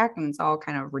track and it's all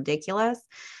kind of ridiculous.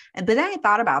 But then I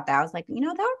thought about that. I was like, that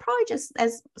would probably, just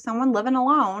as someone living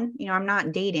alone, I'm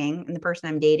not dating, and the person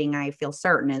I'm dating, I feel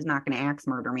certain is not going to axe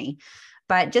murder me.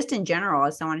 But just in general,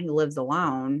 as someone who lives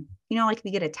alone, like if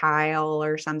you get a tile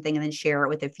or something and then share it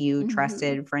with a few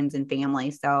trusted friends and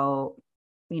family. So,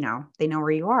 they know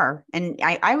where you are. And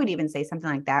I would even say something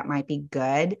like that might be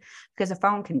good because a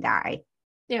phone can die.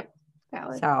 Yep.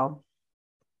 Valid. So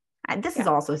this is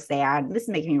also sad. This is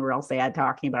making me real sad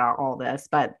talking about all this,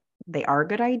 but they are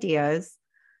good ideas.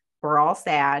 We're all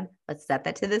sad. Let's set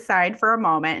that to the side for a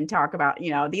moment and talk about,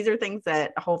 these are things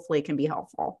that hopefully can be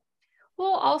helpful.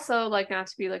 Well, also, like, not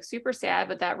to be like super sad,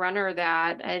 but that runner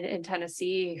that in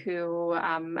Tennessee who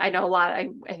I know a lot, I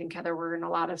think Heather, we're in a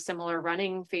lot of similar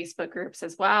running Facebook groups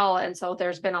as well. And so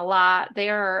there's been a lot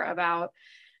there about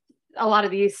a lot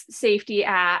of these safety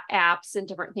apps and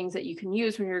different things that you can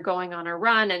use when you're going on a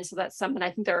run. And so that's something,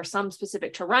 I think there are some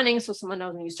specific to running. So someone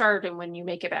knows when you start and when you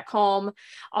make it back home.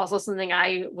 Also, something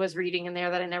I was reading in there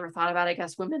that I never thought about, I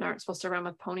guess women aren't supposed to run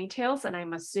with ponytails. And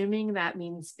I'm assuming that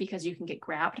means because you can get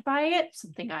grabbed by it,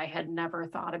 something I had never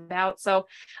thought about. So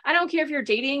I don't care if you're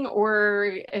dating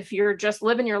or if you're just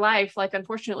living your life. Like,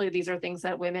 unfortunately, these are things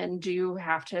that women do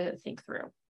have to think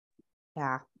through.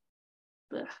 Yeah.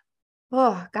 Ugh.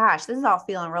 Oh gosh, this is all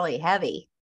feeling really heavy.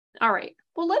 All right.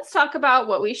 Well, let's talk about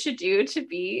what we should do to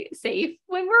be safe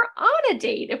when we're on a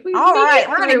date. If we All make right, it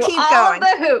we're gonna through keep all going.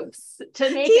 the hoops to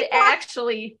make Keep it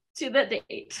actually to the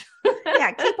date.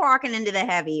 Yeah, keep walking into the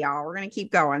heavy, y'all. We're gonna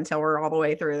keep going until we're all the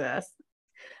way through this.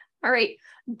 All right.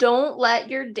 Don't let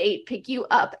your date pick you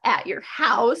up at your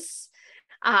house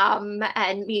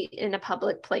and meet in a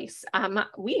public place.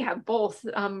 We have both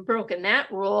broken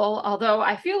that rule, although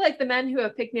I feel like the men who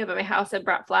have picked me up at my house have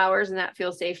brought flowers and that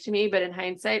feels safe to me, but in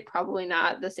hindsight, probably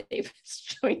not the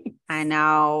safest choice. I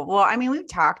know. Well, I mean, we've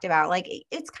talked about like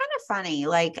it's kind of funny.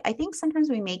 Like I think sometimes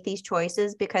we make these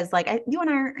choices because like you and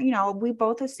I, we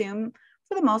both assume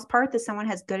for the most part that someone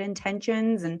has good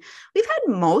intentions, and we've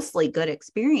had mostly good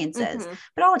experiences. Mm-hmm.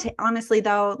 But honestly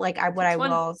though, like I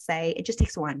One. will say it just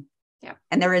takes one. Yeah.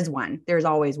 And there is one. There's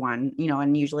always one,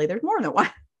 and usually there's more than one.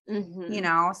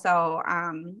 Mm-hmm. So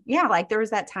yeah, like there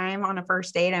was that time on a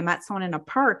first date I met someone in a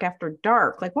park after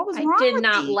dark. Like what was I wrong did with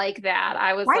not me? like that.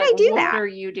 I was Why'd like, I do what that? are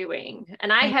you doing?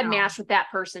 And I I had know. matched with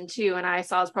that person too. And I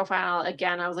saw his profile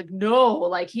again. I was like, no,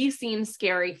 like he seems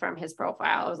scary from his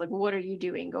profile. I was like, what are you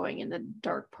doing going in the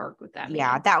dark park with that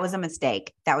Yeah, man? that was a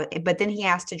mistake. But then he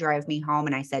asked to drive me home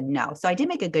and I said no. So I did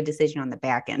make a good decision on the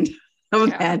back end of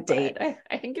Yeah, that date. but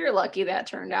I think you're lucky that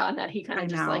turned out and that he kind I of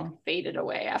just like know. faded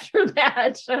away after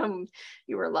that.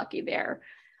 You were lucky there.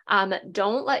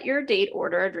 Don't let your date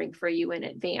order a drink for you in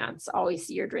advance. Always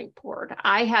see your drink poured.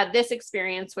 I had this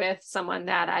experience with someone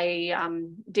that I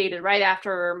dated right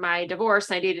after my divorce.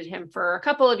 And I dated him for a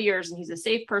couple of years, and he's a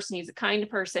safe person. He's a kind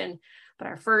person. But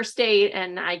our first date,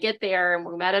 and I get there, and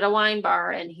we met at a wine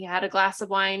bar, and he had a glass of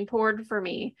wine poured for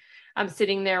me. I'm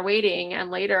sitting there waiting.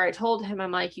 And later I told him,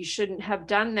 I'm like, you shouldn't have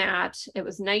done that. It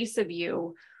was nice of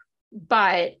you,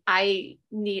 but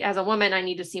as a woman, I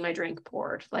need to see my drink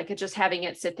poured. Like it just having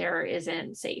it sit there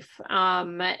isn't safe.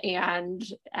 And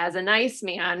as a nice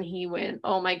man, he went,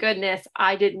 oh my goodness,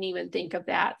 I didn't even think of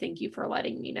that. Thank you for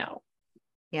letting me know.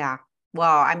 Yeah.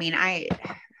 Well, I mean, I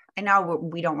know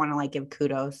we don't want to like give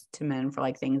kudos to men for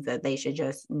like things that they should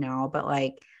just know, but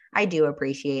like I do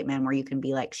appreciate men where you can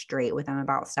be like straight with them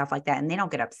about stuff like that and they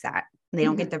don't get upset. They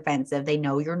don't get defensive. They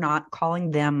know you're not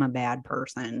calling them a bad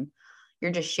person.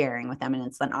 You're just sharing with them and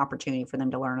it's an opportunity for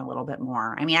them to learn a little bit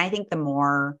more. I mean, I think the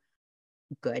more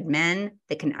good men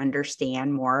that can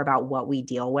understand more about what we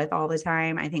deal with all the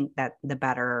time, I think that the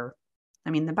better,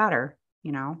 the better,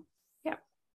 Yeah.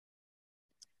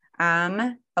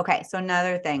 Okay. So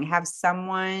another thing, have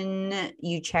someone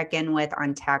you check in with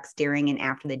on text during and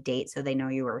after the date so they know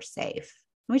you are safe.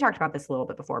 We talked about this a little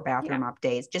bit before, bathroom Yeah.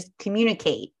 updates. Just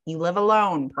communicate. You live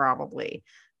alone, probably.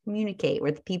 Communicate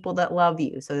with people that love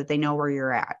you so that they know where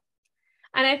you're at.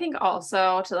 And I think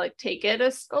also to like take it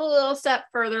a little step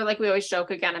further, like we always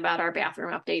joke again about our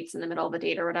bathroom updates in the middle of a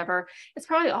date or whatever. It's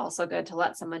probably also good to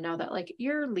let someone know that like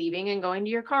you're leaving and going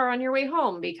to your car on your way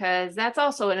home, because that's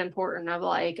also an important of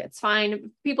like, it's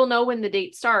fine. People know when the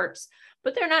date starts,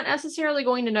 but they're not necessarily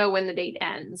going to know when the date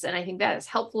ends. And I think that is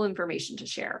helpful information to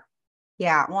share.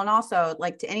 Yeah. Well, and also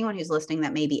like to anyone who's listening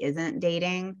that maybe isn't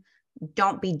dating,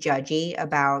 don't be judgy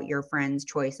about your friends'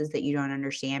 choices that you don't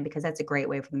understand, because that's a great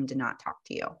way for them to not talk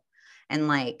to you. And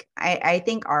like, I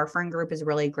think our friend group is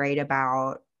really great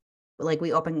about like,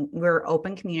 we're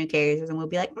open communicators and we'll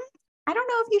be like, I don't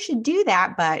know if you should do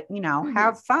that, but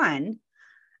have fun.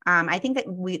 I think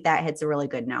that hits a really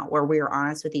good note where we were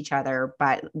honest with each other,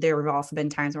 but there have also been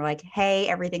times where like, hey,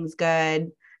 everything's good.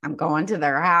 I'm going to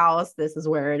their house. This is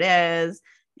where it is.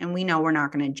 And we know we're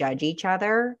not going to judge each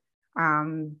other.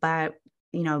 But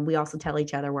we also tell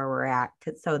each other where we're at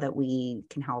so that we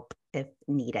can help if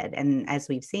needed. And as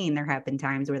we've seen, there have been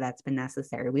times where that's been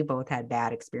necessary. We both had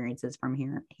bad experiences from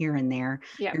here and there.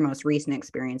 Yeah. Your most recent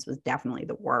experience was definitely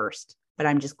the worst, but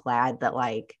I'm just glad that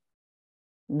like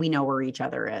we know where each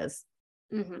other is.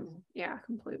 Yeah,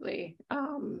 completely.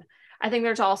 I think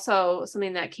there's also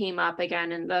something that came up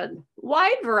again in the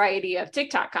wide variety of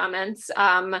TikTok comments.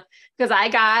 Because I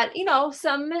got,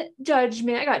 some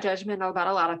judgment. I got judgment about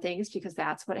a lot of things because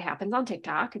that's what happens on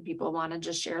TikTok and people want to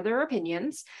just share their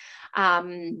opinions.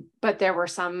 But there were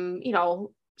some,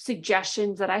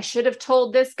 suggestions that I should have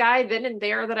told this guy then and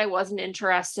there that I wasn't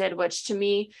interested, which to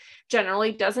me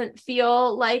generally doesn't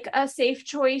feel like a safe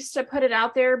choice to put it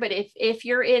out there. But if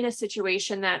you're in a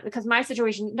situation because my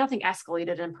situation, nothing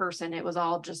escalated in person. It was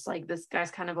all just like, this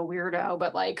guy's kind of a weirdo,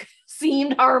 but like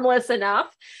seemed harmless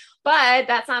enough. But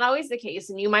that's not always the case.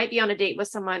 And you might be on a date with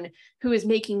someone who is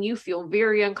making you feel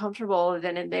very uncomfortable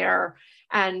then and there.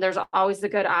 And there's always the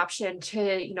good option to,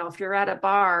 if you're at a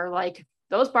bar, like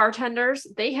those bartenders,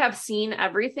 they have seen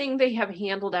everything, they have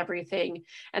handled everything.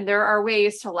 And there are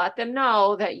ways to let them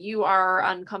know that you are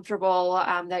uncomfortable,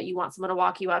 that you want someone to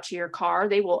walk you out to your car.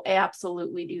 They will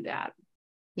absolutely do that.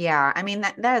 Yeah. I mean,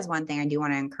 that is one thing I do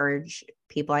want to encourage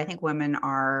people. I think women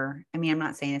are, I'm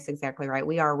not saying this exactly right.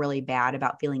 We are really bad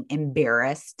about feeling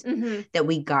embarrassed that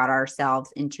we got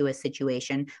ourselves into a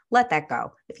situation. Let that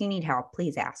go. If you need help,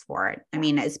 please ask for it. I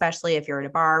mean, especially if you're at a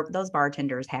bar, those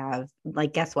bartenders have,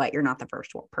 like, guess what? You're not the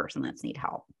first person that's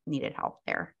needed help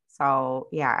there. So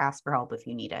yeah, ask for help if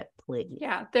you need it, please.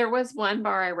 Yeah, there was one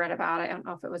bar I read about. I don't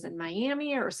know if it was in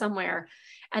Miami or somewhere,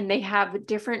 and they have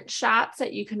different shots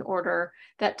that you can order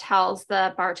that tells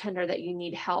the bartender that you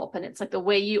need help. And it's like the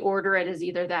way you order it is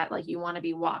either that like you want to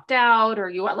be walked out or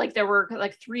you want, like, there were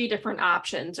like 3 different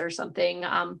options or something,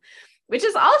 which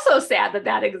is also sad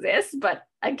that exists. But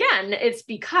again, it's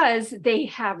because they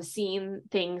have seen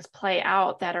things play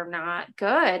out that are not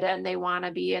good and they want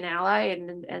to be an ally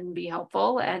and be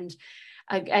helpful. And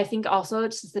I think also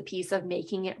it's just the piece of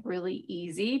making it really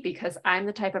easy, because I'm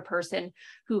the type of person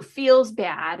who feels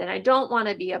bad and I don't want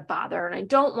to be a bother and I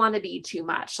don't want to be too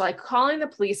much. Like calling the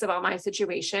police about my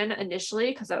situation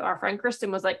initially, because our friend Kristen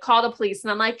was like, call the police.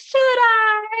 And I'm like, should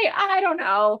I don't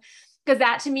know. Because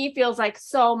that to me feels like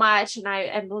so much. And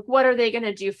like, what are they going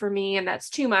to do for me? And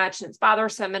that's too much. And it's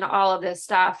bothersome and all of this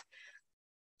stuff.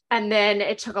 And then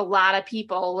it took a lot of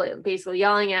people basically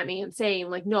yelling at me and saying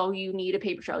like, no, you need a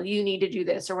paper trail. You need to do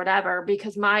this or whatever,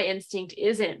 because my instinct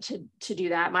isn't to do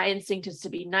that. My instinct is to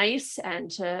be nice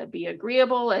and to be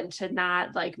agreeable and to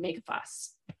not like make a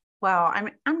fuss. Well,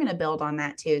 I'm going to build on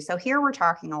that too. So here we're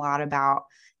talking a lot about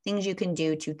things you can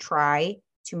do to try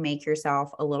to make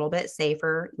yourself a little bit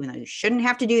safer, even though you shouldn't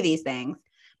have to do these things,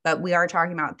 but we are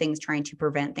talking about things trying to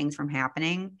prevent things from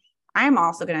happening. I'm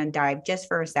also going to dive just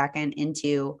for a second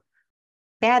into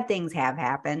bad things have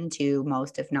happened to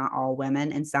most, if not all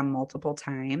women, and some multiple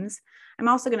times. I'm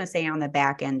also going to say on the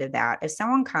back end of that, if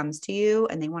someone comes to you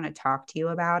and they want to talk to you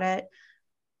about it,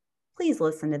 please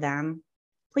listen to them.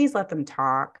 Please let them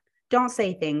talk. Don't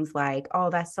say things like, oh,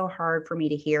 that's so hard for me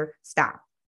to hear. Stop.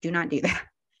 Do not do that.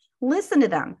 Listen to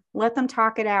them. Let them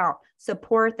talk it out.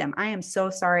 Support them. I am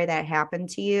so sorry that happened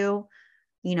to you.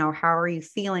 How are you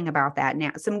feeling about that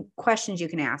now? Some questions you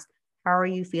can ask. How are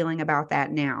you feeling about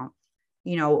that now?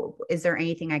 Is there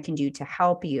anything I can do to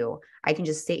help you? I can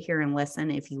just sit here and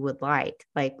listen if you would like.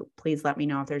 Like, please let me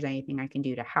know if there's anything I can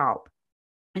do to help.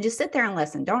 And just sit there and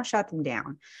listen. Don't shut them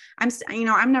down.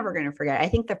 I'm never going to forget. I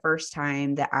think the first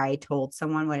time that I told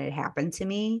someone what had happened to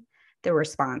me, the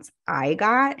response I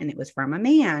got, and it was from a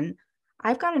man,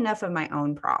 I've got enough of my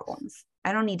own problems.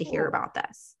 I don't need to hear about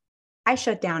this. I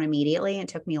shut down immediately. It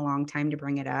took me a long time to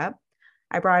bring it up.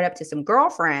 I brought it up to some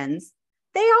girlfriends.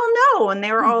 They all know. And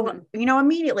they were all,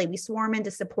 immediately we swarm in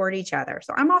to support each other.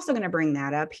 So I'm also going to bring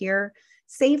that up here.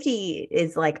 Safety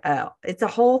is like, it's a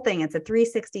whole thing. It's a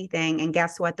 360 thing. And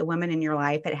guess what? The women in your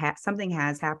life, something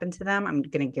has happened to them. I'm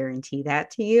going to guarantee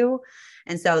that to you.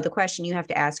 And so the question you have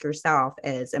to ask yourself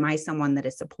is, am I someone that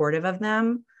is supportive of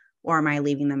them, or am I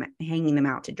leaving them, hanging them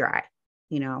out to dry?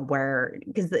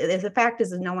 Because the fact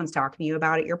is no one's talking to you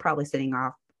about it. You're probably sitting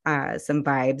off some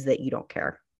vibes that you don't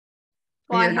care.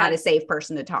 Well, you're not a safe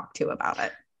person to talk to about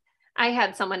it. I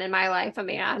had someone in my life, a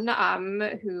man,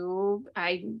 who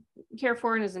I care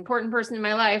for and is an important person in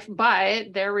my life,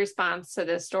 but their response to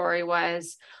this story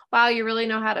was, wow, you really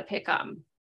know how to pick them.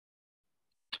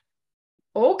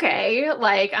 Okay.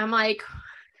 I'm like,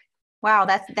 wow,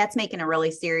 that's making a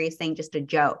really serious thing just a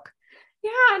joke.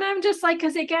 Yeah. And I'm just like,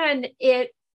 because again, it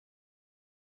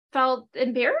felt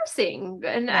embarrassing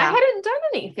and I hadn't done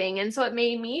anything. And so it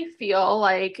made me feel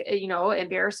like,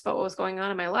 embarrassed about what was going on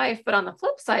in my life. But on the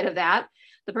flip side of that,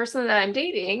 the person that I'm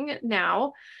dating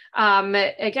now,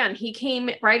 again, he came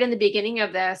right in the beginning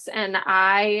of this, and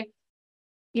I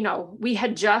we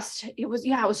had just, it was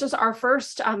just our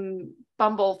first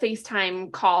Bumble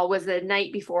FaceTime call was the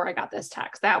night before I got this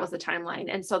text. That was the timeline.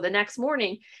 And so the next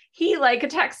morning, he like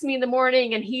texts me in the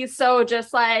morning, and he's so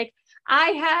just like,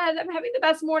 I'm having the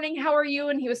best morning. How are you?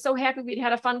 And he was so happy we'd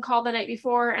had a fun call the night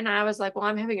before. And I was like, well,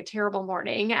 I'm having a terrible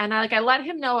morning. And I let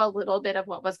him know a little bit of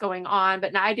what was going on,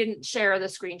 but I didn't share the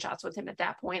screenshots with him at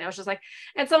that point. I was just like,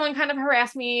 and someone kind of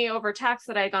harassed me over text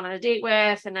that I had gone on a date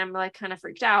with, and I'm like kind of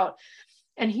freaked out.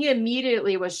 And he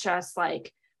immediately was just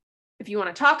like, if you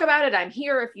want to talk about it, I'm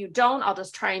here. If you don't, I'll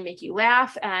just try and make you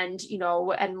laugh. And,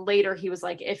 and later he was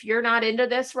like, if you're not into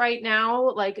this right now,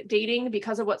 like dating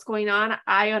because of what's going on,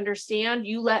 I understand.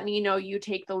 You let me know, you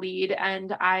take the lead,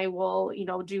 and I will,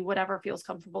 do whatever feels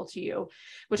comfortable to you,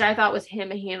 which I thought was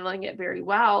him handling it very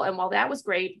well. And while that was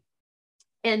great,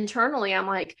 internally, I'm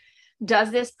like,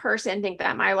 does this person think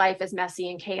that my life is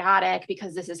messy and chaotic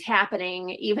because this is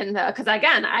happening, even though, because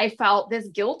again, I felt this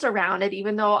guilt around it,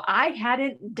 even though I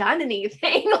hadn't done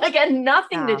anything, like had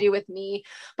nothing to do with me,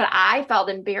 but I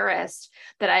felt embarrassed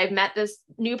that I've met this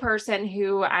new person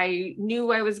who I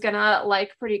knew I was going to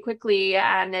like pretty quickly.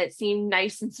 And it seemed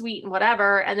nice and sweet and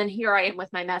whatever. And then here I am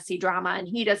with my messy drama, and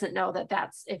he doesn't know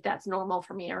if that's normal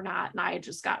for me or not. And I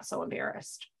just got so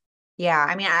embarrassed. Yeah.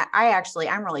 I mean,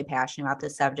 I'm really passionate about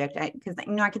this subject because,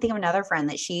 I could think of another friend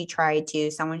that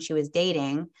someone she was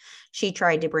dating, she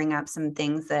tried to bring up some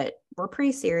things that were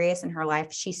pretty serious in her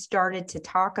life. She started to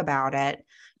talk about it.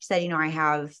 She said, I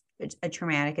have a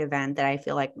traumatic event that I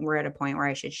feel like we're at a point where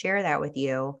I should share that with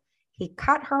you. He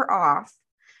cut her off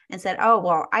and said, oh,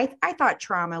 well, I thought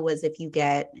trauma was if you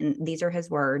get, and these are his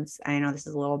words, I know this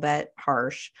is a little bit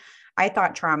harsh. I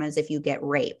thought trauma is if you get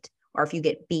raped or if you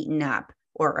get beaten up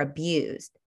or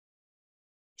abused.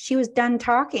 She was done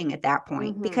talking at that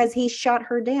point because he shut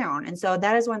her down. And so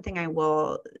that is one thing I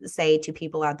will say to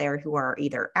people out there who are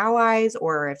either allies,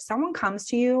 or if someone comes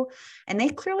to you and they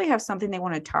clearly have something they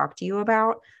want to talk to you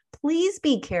about, please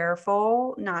be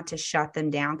careful not to shut them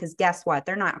down, because guess what?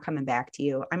 They're not coming back to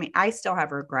you. I mean, I still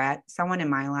have regret. Someone in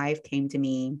my life came to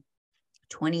me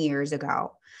 20 years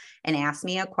ago and asked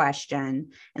me a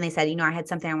question, and they said, I had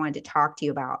something I wanted to talk to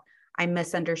you about. I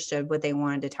misunderstood what they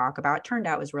wanted to talk about. It turned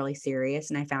out it was really serious,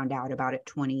 and I found out about it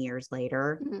 20 years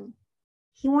later.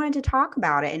 He wanted to talk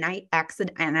about it, and I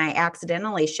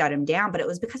accidentally shut him down, but it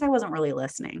was because I wasn't really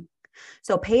listening.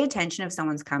 So pay attention if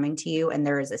someone's coming to you and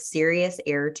there is a serious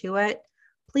air to it.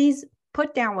 Please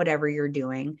put down whatever you're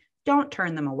doing. Don't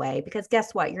turn them away, because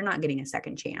guess what? You're not getting a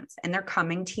second chance, and they're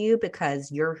coming to you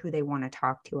because you're who they want to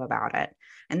talk to about it.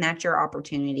 And that's your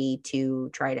opportunity to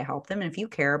try to help them. And if you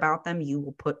care about them, you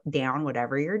will put down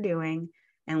whatever you're doing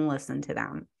and listen to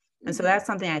them. And so that's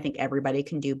something I think everybody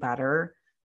can do better.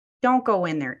 Don't go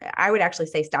in there. I would actually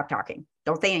say, stop talking.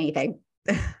 Don't say anything.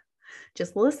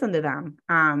 Just listen to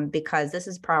them. Because this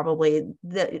is probably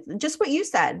just what you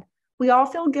said. We all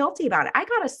feel guilty about it. I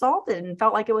got assaulted and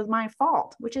felt like it was my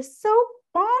fault, which is so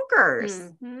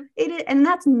bonkers. It is, and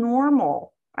that's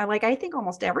normal. I think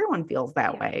almost everyone feels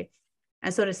that way.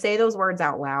 And so to say those words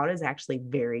out loud is actually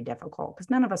very difficult, because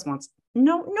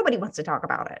nobody wants to talk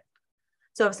about it.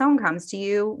 So if someone comes to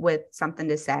you with something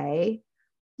to say,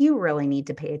 you really need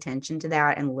to pay attention to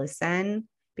that and listen,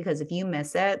 because if you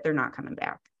miss it, they're not coming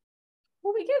back.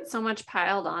 Well, we get so much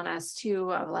piled on us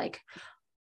too, of like,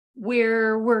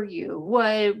 where were you?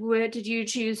 What did you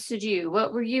choose to do?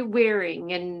 What were you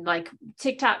wearing? And like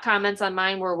TikTok comments on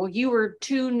mine were, well, you were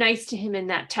too nice to him in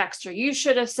that text, or you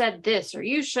should have said this, or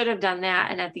you should have done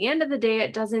that. And at the end of the day,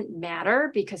 it doesn't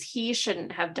matter, because he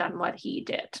shouldn't have done what he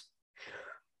did.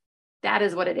 That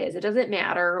is what it is. It doesn't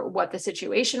matter what the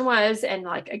situation was. And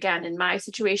like, again, in my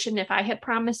situation, if I had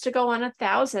promised to go on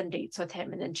 1,000 dates with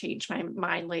him and then change my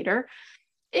mind later,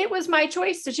 it was my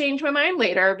choice to change my mind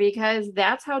later, because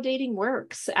that's how dating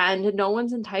works, and no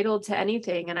one's entitled to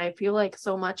anything. And I feel like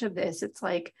so much of this, it's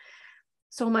like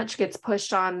so much gets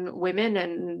pushed on women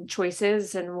and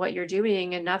choices and what you're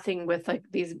doing, and nothing with like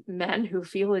these men who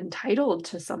feel entitled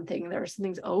to something. There's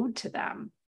something's owed to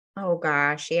them. Oh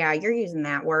gosh. Yeah. You're using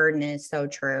that word, and it's so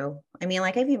true. I mean,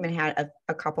 like I've even had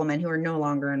a couple men who are no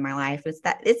longer in my life. It's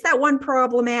that one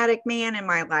problematic man in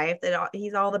my life that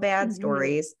he's all the bad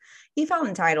stories. He felt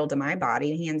entitled to my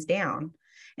body, hands down.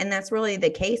 And that's really the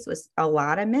case with a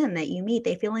lot of men that you meet.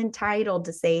 They feel entitled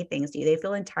to say things to you. They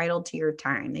feel entitled to your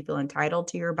time. They feel entitled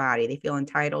to your body. They feel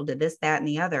entitled to this, that, and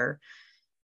the other.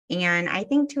 And I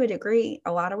think to a degree,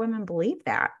 a lot of women believe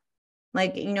that.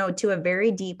 Like, to a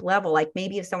very deep level. Like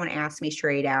maybe if someone asked me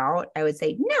straight out, I would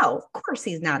say, no, of course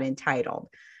he's not entitled.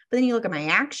 But then you look at my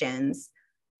actions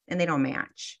and they don't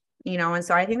match. And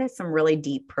so I think that's some really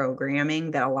deep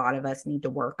programming that a lot of us need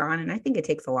to work on. And I think it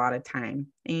takes a lot of time.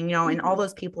 And all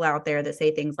those people out there that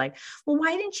say things like, well,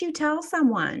 why didn't you tell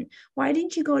someone? Why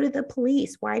didn't you go to the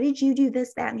police? Why did you do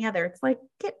this, that, and the other? It's like,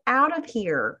 get out of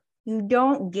here. You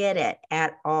don't get it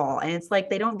at all. And it's like,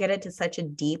 they don't get it to such a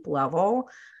deep level.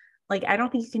 Like, I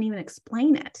don't think you can even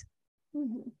explain it.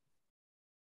 Mm-hmm.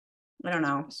 I don't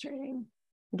know. Frustrating.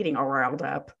 I'm getting all riled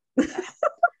up.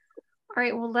 All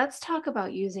right, well, let's talk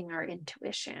about using our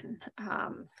intuition. A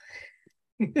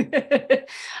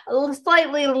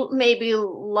slightly maybe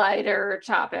lighter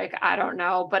topic, I don't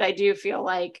know, but I do feel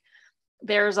like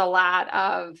there's a lot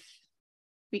of,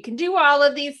 we can do all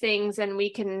of these things, and we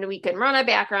can run a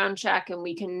background check, and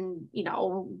we can,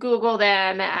 Google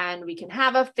them, and we can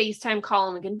have a FaceTime call,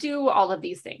 and we can do all of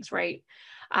these things, right?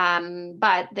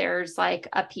 But there's like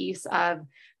a piece of,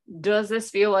 does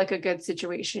this feel like a good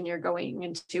situation you're going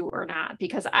into or not?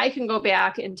 Because I can go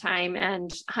back in time,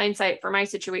 and hindsight for my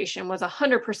situation was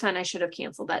 100% I should have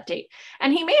canceled that date.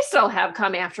 And he may still have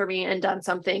come after me and done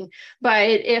something.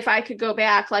 But if I could go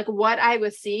back, like what I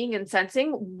was seeing and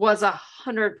sensing was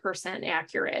 100%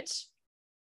 accurate.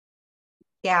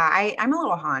 Yeah, I'm a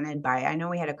little haunted by it. I know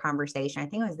we had a conversation. I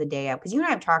think it was the day of, because you and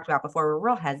I have talked about before, we're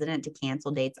real hesitant to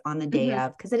cancel dates on the day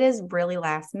of, because it is really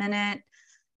last minute.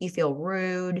 You feel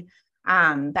rude.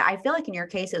 But I feel like in your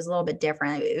case, it was a little bit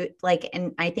different.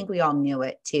 And I think we all knew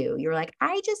it too. You're like,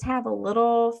 I just have a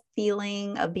little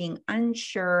feeling of being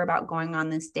unsure about going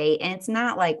on this date. And it's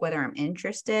not like whether I'm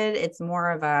interested. It's more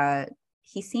of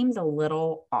he seems a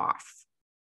little off.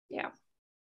 Yeah.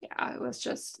 Yeah. It was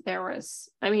just, it was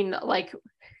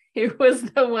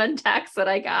the one text that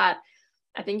I got.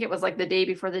 I think it was like the day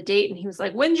before the date, and he was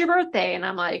like, when's your birthday? And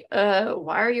I'm like,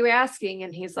 why are you asking?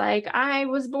 And he's like, I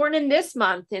was born in this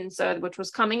month. And so, which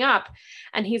was coming up.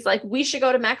 And he's like, we should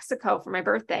go to Mexico for my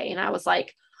birthday. And I was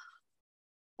like,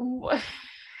 what?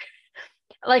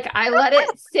 Like, I let it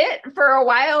sit for a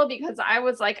while, because I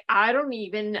was like, I don't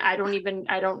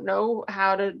know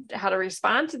how to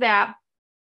respond to that.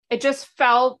 It just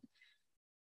felt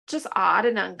just odd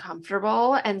and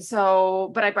uncomfortable. And so,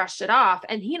 but I brushed it off,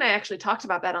 and he and I actually talked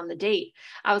about that on the date.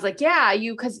 I was like, yeah,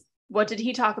 because what did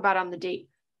he talk about on the date?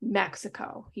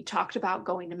 Mexico. He talked about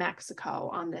going to Mexico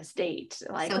on this date.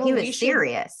 Like, so he was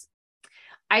serious.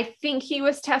 I think he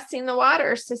was testing the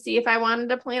waters to see if I wanted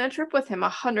to plan a trip with him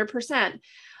 100%.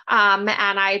 And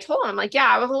I told him, like, yeah,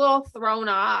 I was a little thrown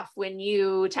off when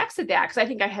you texted that, because I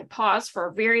think I had paused for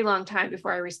a very long time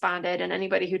before I responded. And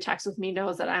anybody who texts with me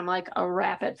knows that I'm like a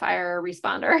rapid fire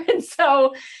responder. And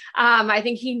so I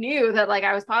think he knew that, like,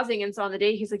 I was pausing. And so on the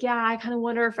date, he's like, yeah, I kind of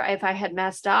wonder if I had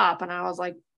messed up. And I was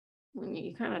like,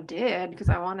 you kind of did, because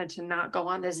I wanted to not go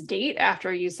on this date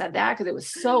after you said that, because it was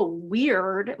so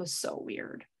weird. It was so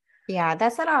weird. Yeah,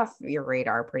 that set off your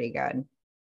radar pretty good.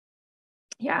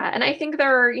 Yeah. And I think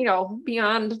there are,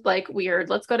 beyond like weird,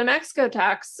 let's go to Mexico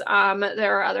texts.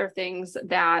 There are other things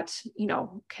that,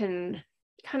 can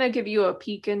kind of give you a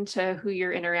peek into who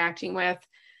you're interacting with.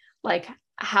 Like,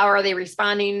 how are they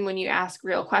responding when you ask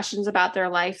real questions about their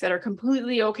life that are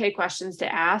completely okay questions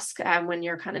to ask when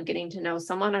you're kind of getting to know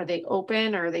someone? Are they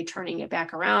open? Or are they turning it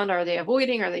back around? Are they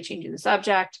avoiding? Are they changing the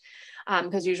subject?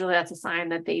 Because usually that's a sign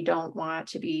that they don't want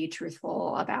to be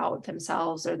truthful about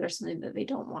themselves, or there's something that they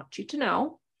don't want you to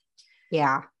know.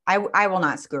 Yeah, I will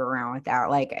not screw around with that.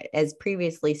 Like, as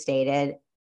previously stated,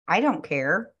 I don't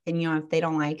care. And, if they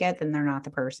don't like it, then they're not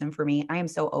the person for me. I am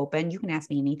so open. You can ask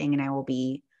me anything and I will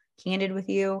be candid with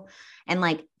you. And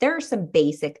like, there are some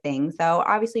basic things, though.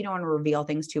 Obviously, you don't want to reveal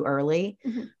things too early,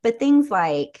 but things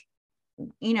like,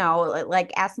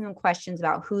 like asking them questions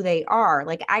about who they are.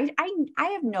 Like, I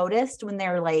have noticed when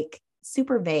they're like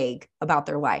super vague about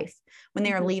their life, when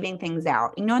they're leaving things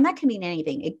out, and that can mean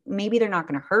anything. Maybe they're not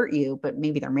going to hurt you, but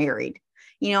maybe they're married.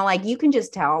 Like, you can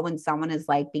just tell when someone is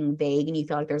like being vague, and you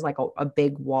feel like there's like a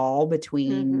big wall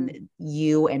between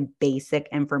you and basic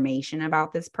information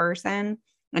about this person.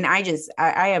 And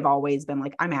I have always been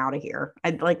like, I'm out of here.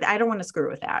 I don't want to screw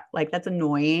with that. Like, that's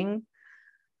annoying.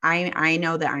 I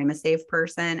know that I'm a safe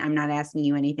person. I'm not asking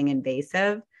you anything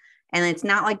invasive. And it's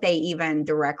not like they even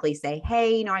directly say,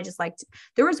 hey, I just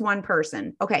there was one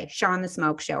person, okay, Sean the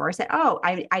Smoke Show, or I said, oh,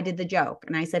 I did the joke.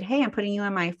 And I said, hey, I'm putting you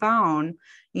on my phone.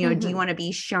 Do you want to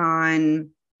be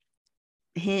Sean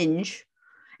Hinge?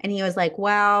 And he was like,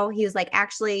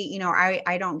 actually,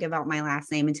 I don't give out my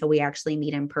last name until we actually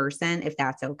meet in person, if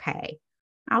that's okay.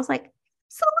 I was like,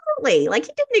 absolutely. Like,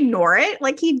 he didn't ignore it.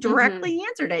 Like, he directly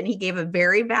answered it, and he gave a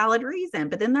very valid reason.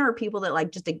 But then there are people that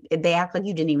like, just, they act like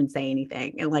you didn't even say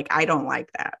anything. And like, I don't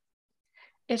like that.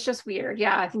 It's just weird.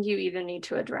 Yeah, I think you either need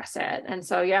to address it. And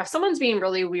so, yeah, if someone's being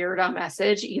really weird on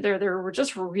message, either they're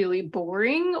just really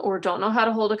boring or don't know how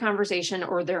to hold a conversation,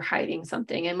 or they're hiding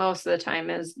something. And most of the time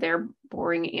is they're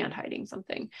boring and hiding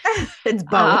something. It's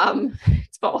both.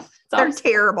 It's both. They're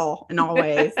terrible in all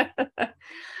ways.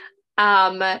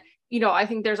 I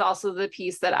think there's also the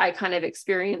piece that I kind of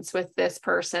experienced with this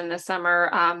person this summer,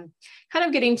 kind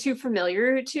of getting too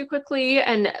familiar too quickly.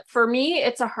 And for me,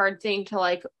 it's a hard thing to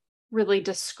like really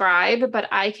describe, but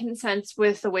I can sense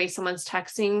with the way someone's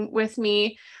texting with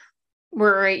me,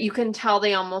 where you can tell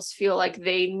they almost feel like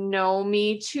they know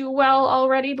me too well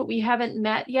already, but we haven't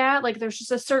met yet. Like there's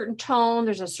just a certain tone,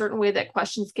 there's a certain way that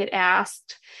questions get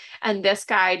asked. And this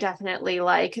guy definitely,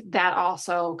 like, that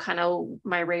also kind of,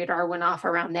 my radar went off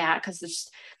around that,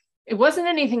 because it wasn't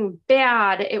anything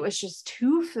bad. It was just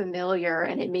too familiar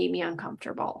and it made me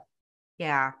uncomfortable.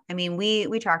 Yeah. I mean,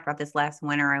 we talked about this last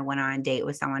winter. I went on a date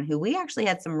with someone who we actually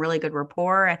had some really good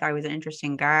rapport. I thought he was an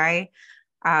interesting guy.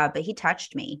 But he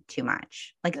touched me too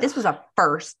much. Like this was a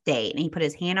first date, and he put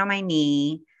his hand on my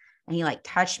knee and he like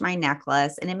touched my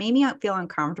necklace, and it made me feel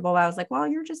uncomfortable. I was like, well,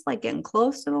 you're just like getting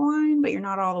close to the line, but you're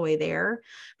not all the way there.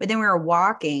 But then we were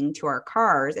walking to our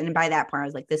cars. And by that point I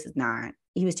was like,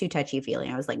 he was too touchy feely.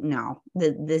 I was like, no,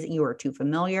 you are too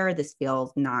familiar. This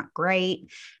feels not great.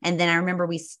 And then I remember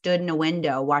we stood in a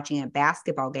window watching a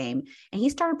basketball game, and he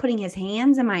started putting his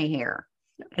hands in my hair.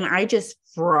 And I just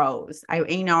froze. And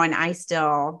I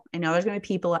know there's going to be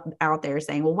people out there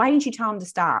saying, well, why didn't you tell him to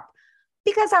stop?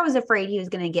 Because I was afraid he was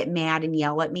going to get mad and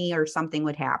yell at me or something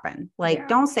would happen. Like,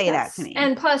 don't say that to me.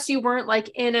 And plus you weren't like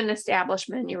in an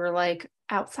establishment. You were like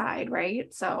outside,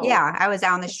 right? So yeah, I was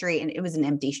out on the street, and it was an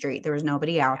empty street. There was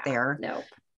nobody out there. Nope.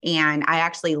 And I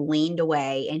actually leaned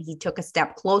away, and he took a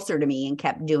step closer to me and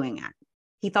kept doing it.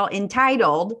 He felt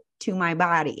entitled to my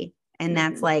body. And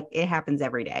that's like, it happens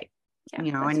every day.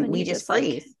 Yeah, and we just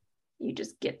freeze. Like, you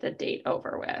just get the date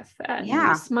over with, and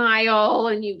you smile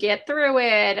and you get through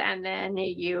it, and then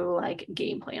you like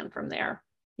game plan from there.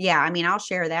 Yeah. I mean, I'll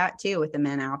share that too with the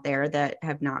men out there that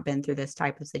have not been through this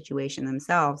type of situation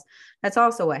themselves. That's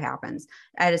also what happens.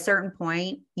 At a certain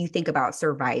point, you think about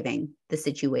surviving the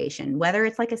situation, whether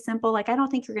it's like a simple, like, I don't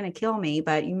think you're going to kill me,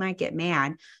 but you might get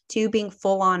mad, to being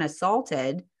full on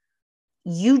assaulted.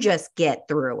 You just get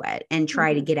through it and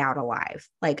try to get out alive.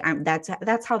 Like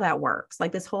that's how that works.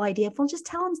 Like this whole idea of, well, just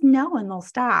tell them no and they'll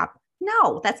stop.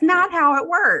 No, that's not how it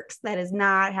works. That is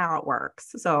not how it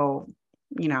works. So,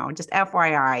 just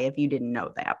FYI, if you didn't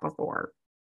know that before.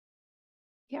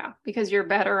 Yeah, because you're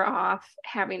better off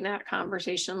having that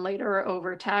conversation later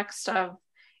over text of,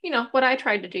 what I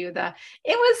tried to do, it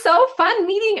was so fun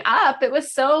meeting up. It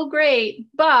was so great,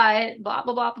 but blah,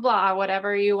 blah, blah, blah, blah,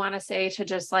 whatever you want to say, to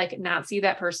just like not see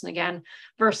that person again,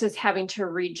 versus having to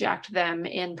reject them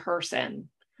in person.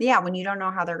 Yeah. When you don't know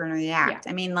how they're going to react.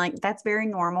 Yeah. I mean, like that's very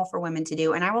normal for women to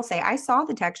do. And I will say, I saw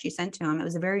the text you sent to him. It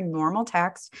was a very normal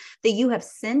text that you have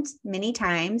sent many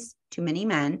times to many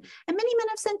men, and many men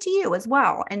have sent to you as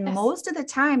well. And most of the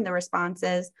time the response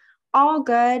is, all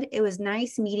good. It was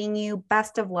nice meeting you.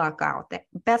 Best of luck out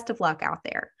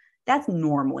there. That's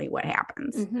normally what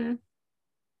happens.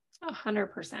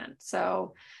 100%.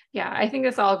 So yeah, I think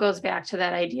this all goes back to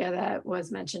that idea that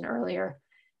was mentioned earlier.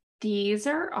 These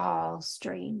are all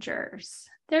strangers.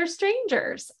 They're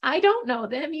strangers. I don't know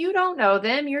them. You don't know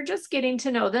them. You're just getting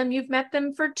to know them. You've met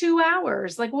them for 2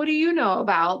 hours. Like, what do you know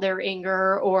about their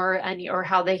anger or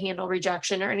how they handle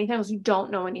rejection or anything else? You don't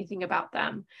know anything about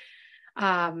them.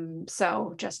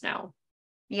 So just know.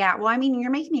 Yeah. Well, I mean,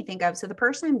 you're making me think of, so the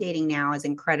person I'm dating now is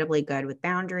incredibly good with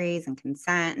boundaries and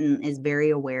consent and is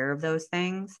very aware of those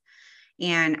things.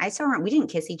 And we didn't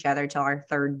kiss each other till our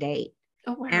third date.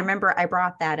 Oh, wow. And I remember I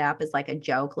brought that up as like a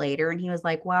joke later, and he was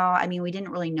like, well, I mean, we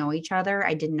didn't really know each other.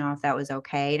 I didn't know if that was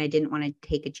okay. And I didn't want to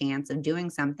take a chance of doing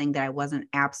something that I wasn't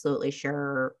absolutely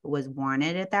sure was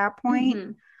wanted at that point.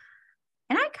 And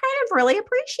I kind of really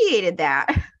appreciated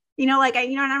that. And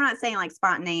I'm not saying like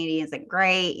spontaneity is like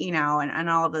great, and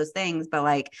all of those things, but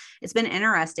like, it's been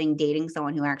interesting dating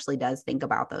someone who actually does think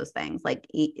about those things. Like,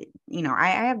 I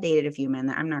have dated a few men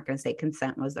that I'm not going to say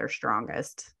consent was their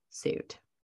strongest suit.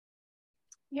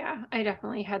 Yeah, I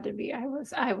definitely had to be. I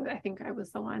think I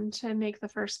was the one to make the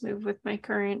first move with my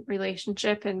current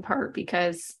relationship, in part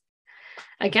because,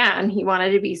 again, he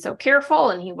wanted to be so careful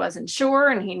and he wasn't sure,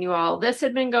 and he knew all this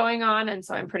had been going on. And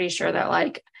so I'm pretty sure that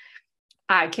like,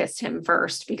 I kissed him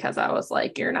first because I was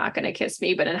like, you're not going to kiss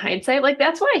me. But in hindsight, like,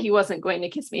 that's why he wasn't going to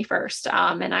kiss me first.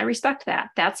 And I respect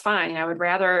that. That's fine. I would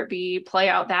rather it play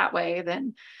out that way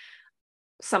than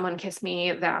someone kiss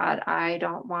me that I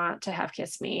don't want to have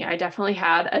kiss me. I definitely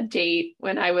had a date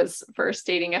when I was first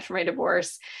dating after my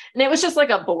divorce, and it was just like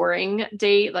a boring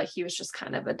date. Like he was just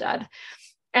kind of a dud.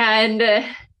 And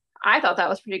I thought that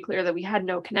was pretty clear that we had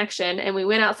no connection. And we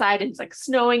went outside and it's like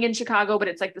snowing in Chicago, but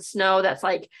it's like the snow that's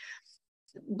like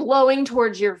blowing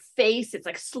towards your face. It's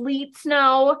like sleet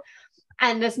snow.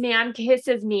 And this man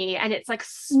kisses me and it's like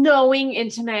snowing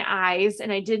into my eyes.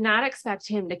 And I did not expect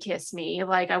him to kiss me.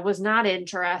 Like I was not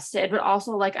interested, but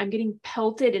also like I'm getting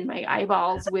pelted in my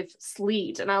eyeballs with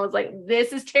sleet. And I was like,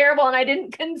 this is terrible. And I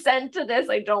didn't consent to this.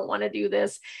 I don't want to do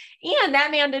this. And that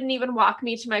man didn't even walk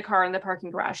me to my car in the parking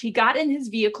garage. He got in his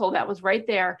vehicle that was right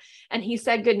there and he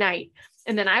said goodnight.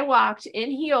 And then I walked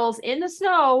in heels in the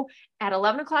snow at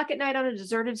 11 o'clock at night on a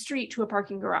deserted street to a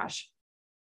parking garage.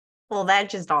 Well, that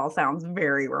just all sounds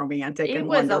very romantic and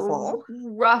wonderful. It was a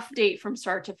rough date from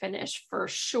start to finish for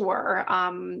sure.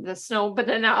 The snow, but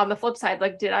then on the flip side,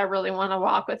 like, did I really want to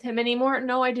walk with him anymore?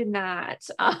 No, I did not.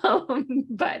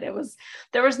 But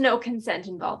there was no consent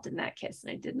involved in that kiss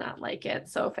and I did not like it.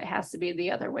 So if it has to be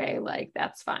the other way, like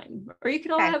that's fine. Or you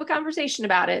can all have a conversation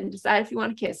about it and decide if you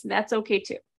want to kiss, and that's okay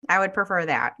too. I would prefer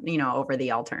that, over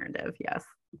the alternative. Yes.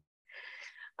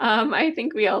 I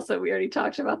think we already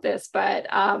talked about this, but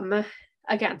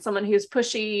again, someone who's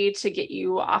pushy to get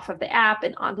you off of the app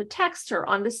and onto text or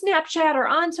onto Snapchat or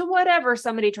onto whatever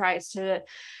somebody tries to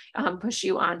push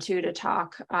you onto to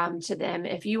talk to them.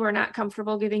 If you are not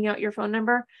comfortable giving out your phone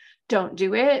number, don't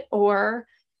do it, or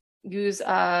use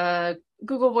a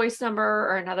Google Voice number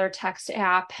or another text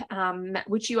app,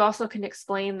 which you also can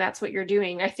explain that's what you're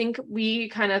doing. I think we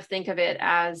kind of think of it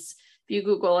as you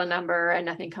Google a number and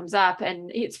nothing comes up.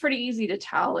 And it's pretty easy to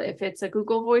tell if it's a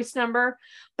Google Voice number,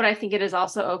 but I think it is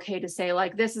also okay to say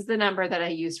like, this is the number that I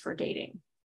use for dating.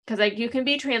 Cause like you can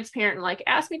be transparent and like,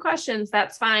 ask me questions,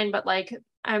 that's fine. But like,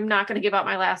 I'm not going to give out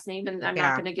my last name and I'm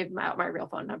not going to give out my real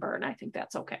phone number. And I think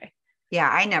that's okay. Yeah.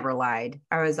 I never lied.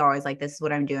 I was always like, this is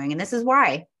what I'm doing. And this is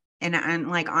why. And I'm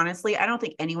like, honestly, I don't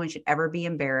think anyone should ever be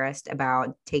embarrassed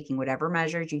about taking whatever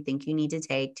measures you think you need to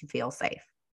take to feel safe.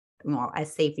 Well,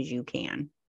 as safe as you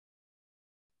can.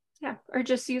 Yeah. Or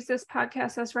just use this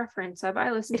podcast as reference of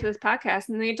I listened to this podcast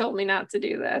and they told me not to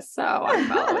do this. So I'm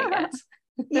following it.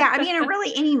 Yeah. I mean, and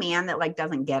really any man that like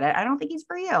doesn't get it, I don't think he's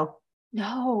for you.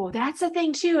 No, that's the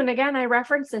thing too. And again, I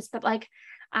reference this, but like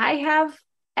I have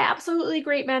absolutely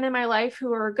great men in my life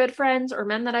who are good friends or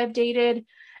men that I've dated.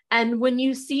 And when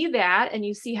you see that and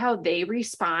you see how they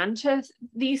respond to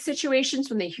these situations,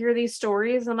 when they hear these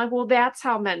stories, I'm like, well, that's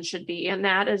how men should be. And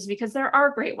that is because there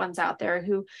are great ones out there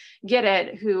who get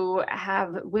it, who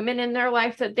have women in their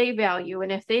life that they value.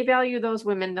 And if they value those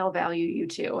women, they'll value you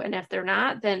too. And if they're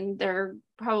not, then they're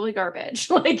probably garbage.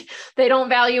 Like they don't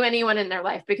value anyone in their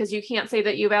life, because you can't say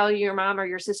that you value your mom or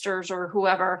your sisters or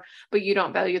whoever, but you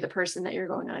don't value the person that you're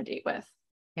going on a date with.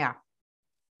 Yeah.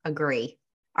 Agree.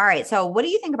 All right. So what do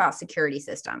you think about security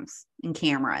systems and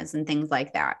cameras and things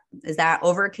like that? Is that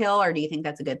overkill or do you think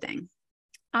that's a good thing?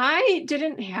 I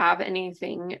didn't have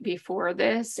anything before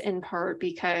this, in part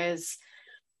because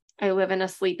I live in a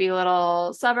sleepy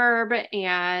little suburb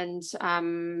and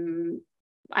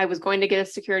I was going to get a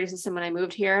security system when I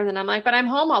moved here. And then I'm like, but I'm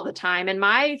home all the time. And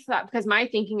my thought, because my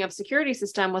thinking of security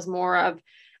system was more of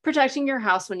protecting your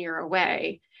house when you're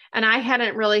away. And I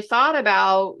hadn't really thought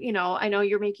about, I know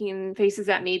you're making faces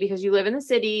at me because you live in the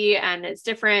city and it's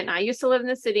different. And I used to live in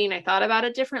the city and I thought about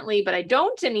it differently, but I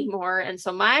don't anymore. And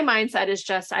so my mindset is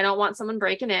just, I don't want someone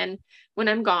breaking in when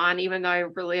I'm gone, even though I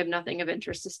really have nothing of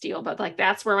interest to steal. But like,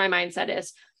 that's where my mindset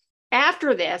is.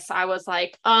 After this, I was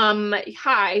like,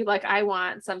 hi, like I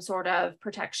want some sort of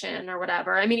protection or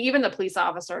whatever. I mean, even the police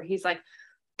officer, he's like,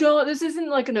 this isn't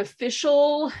like an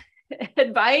official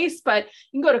advice, but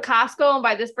you can go to Costco and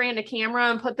buy this brand of camera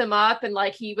and put them up. And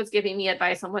like, he was giving me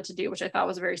advice on what to do, which I thought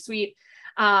was very sweet.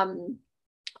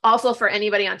 Also for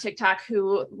anybody on TikTok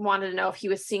who wanted to know if he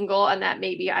was single and that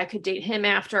maybe I could date him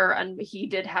after, and he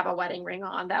did have a wedding ring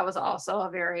on. That was also a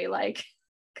very like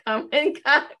comment,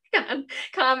 but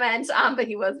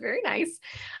he was very nice.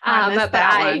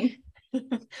 I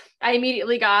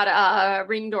immediately got a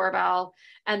Ring doorbell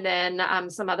and then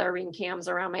some other Ring cams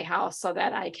around my house so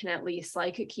that I can at least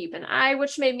like keep an eye,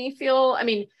 which made me feel,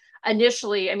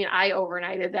 initially, I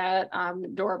overnighted that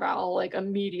doorbell like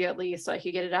immediately so I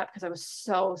could get it up because I was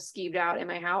so skeeved out in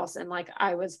my house. And like,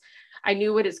 I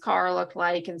knew what his car looked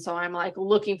like. And so I'm like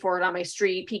looking for it on my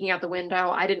street, peeking out the window.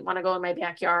 I didn't want to go in my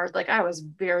backyard. Like I was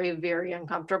very, very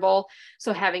uncomfortable.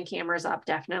 So having cameras up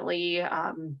definitely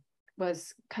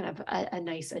was kind of a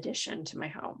nice addition to my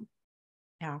home.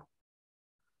 Yeah.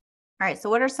 All right.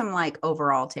 So what are some like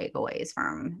overall takeaways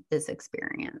from this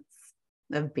experience?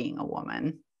 of being a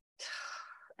woman.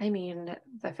 I mean,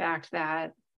 the fact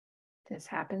that this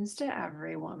happens to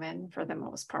every woman for the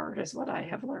most part is what I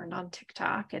have learned on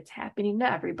TikTok. It's happening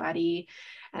to everybody.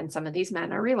 And some of these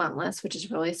men are relentless, which is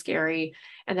really scary.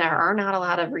 And there are not a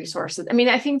lot of resources. I mean,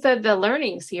 I think that the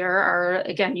learnings here are,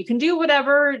 again, you can do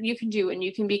whatever you can do and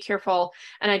you can be careful.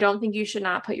 And I don't think you should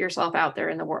not put yourself out there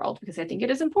in the world, because I think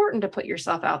it is important to put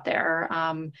yourself out there.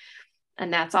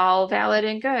 And that's all valid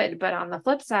and good. But on the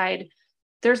flip side,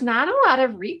 there's not a lot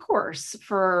of recourse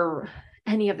for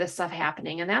any of this stuff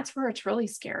happening. And that's where it's really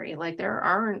scary. Like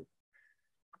there's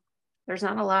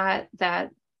not a lot that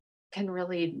can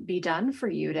really be done for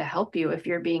you to help you if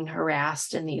you're being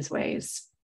harassed in these ways.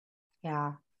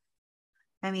 Yeah.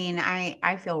 I mean,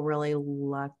 I feel really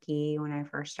lucky when I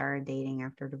first started dating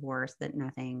after divorce that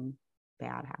nothing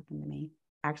bad happened to me.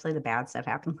 Actually, the bad stuff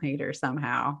happened later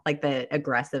somehow, like the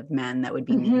aggressive men that would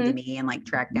be mean to me and like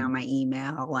track down my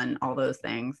email and all those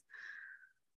things.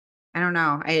 I don't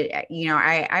know.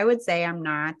 I would say I'm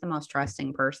not the most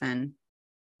trusting person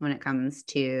when it comes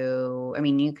to, I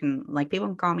mean, you can like, people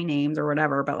can call me names or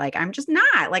whatever, but like, I'm just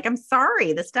not. Like, I'm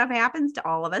sorry. This stuff happens to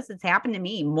all of us. It's happened to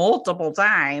me multiple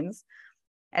times.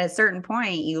 At a certain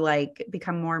point, you like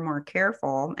become more and more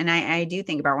careful. And I do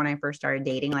think about when I first started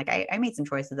dating, like I made some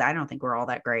choices that I don't think were all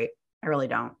that great. I really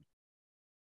don't.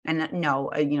 And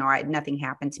no, nothing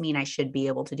happened to me and I should be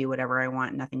able to do whatever I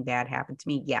want. Nothing bad happened to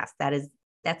me. Yes,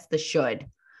 that's the should,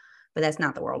 but that's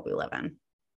not the world we live in.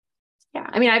 Yeah.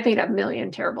 I mean, I've made a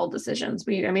million terrible decisions.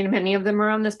 Many of them are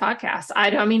on this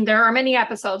podcast. There are many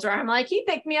episodes where I'm like, he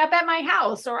picked me up at my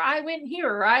house, or I went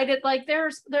here, or I did, like, there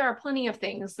are plenty of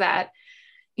things that,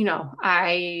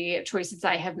 choices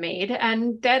I have made,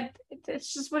 and that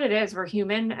it's just what it is. We're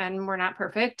human and we're not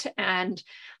perfect. And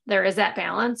there is that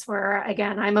balance where,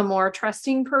 again, I'm a more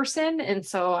trusting person. And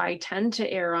so I tend to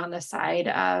err on the side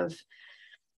of,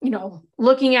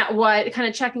 looking at what kind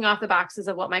of checking off the boxes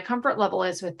of what my comfort level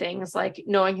is with things, like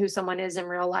knowing who someone is in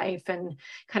real life and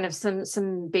kind of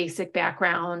some basic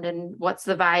background and what's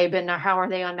the vibe and how are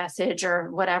they on message or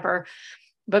whatever.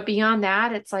 But beyond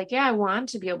that, it's like, yeah, I want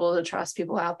to be able to trust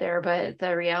people out there, but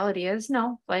the reality is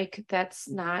no, like that's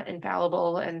not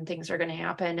infallible and things are going to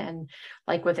happen. And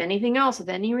like with anything else, with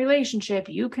any relationship,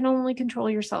 you can only control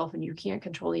yourself and you can't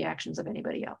control the actions of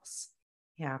anybody else.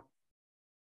 Yeah.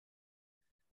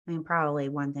 I mean, probably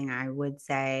one thing I would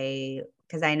say,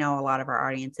 because I know a lot of our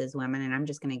audience is women, and I'm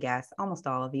just going to guess almost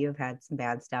all of you have had some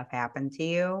bad stuff happen to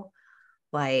you.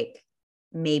 Like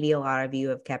maybe a lot of you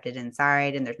have kept it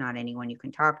inside and there's not anyone you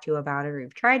can talk to about it, or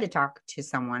you've tried to talk to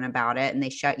someone about it and they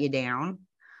shut you down.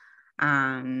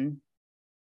 I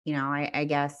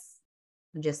guess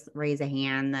just raise a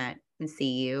hand that can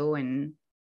see you. And,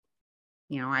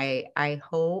 I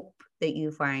hope that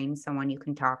you find someone you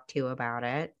can talk to about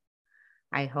it.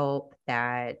 I hope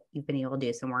that you've been able to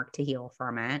do some work to heal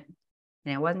from it.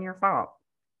 And it wasn't your fault.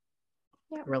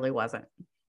 Yep. It really wasn't.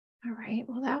 All right.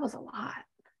 Well, that was a lot.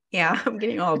 Yeah, I'm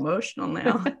getting all emotional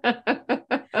now.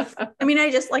 I mean, I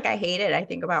hate it. I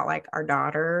think about like our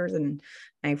daughters and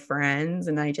my friends,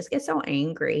 and I just get so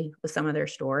angry with some of their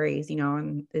stories,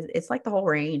 and it's like the whole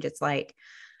range. It's like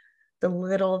the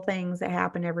little things that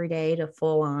happen every day to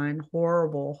full on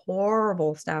horrible,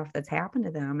 horrible stuff that's happened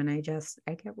to them. And I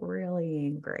get really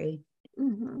angry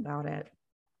about it.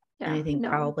 Yeah, and I think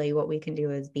probably what we can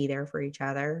do is be there for each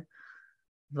other,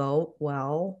 vote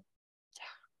well,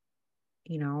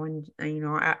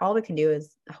 all we can do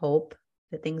is hope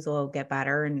that things will get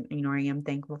better. And, I am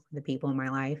thankful for the people in my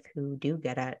life who do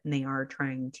get it, and they are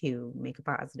trying to make a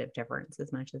positive difference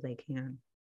as much as they can.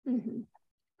 Mm-hmm.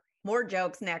 More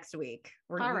jokes next week.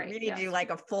 We need to do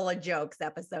like a full of jokes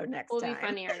episode next time. We'll be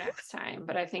funnier next time,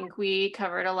 but I think we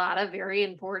covered a lot of very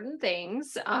important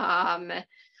things.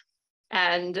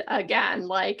 And again,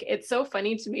 like, it's so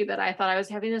funny to me that I thought I was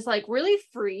having this like really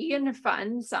free and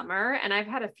fun summer. And I've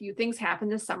had a few things happen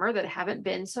this summer that haven't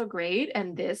been so great.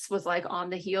 And this was like on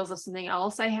the heels of something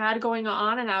else I had going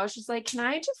on. And I was just like, can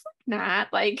I just not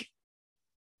like,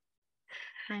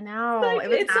 I know.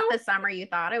 Like, it was not the summer you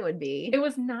thought it would be. It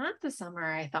was not the summer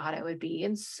I thought it would be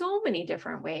in so many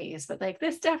different ways, but like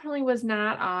this definitely was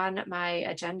not on my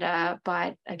agenda.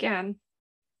 But again,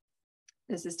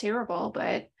 this is terrible,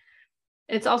 but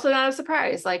it's also not a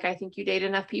surprise. Like, I think you date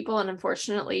enough people, and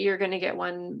unfortunately you're going to get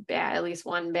at least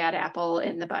one bad apple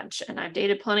in the bunch. And I've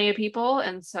dated plenty of people.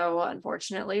 And so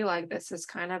unfortunately, like, this is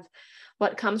kind of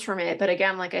what comes from it. But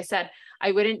again, like I said,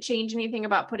 I wouldn't change anything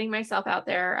about putting myself out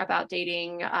there about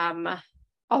dating.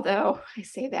 Although I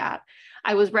say that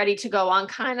I was ready to go on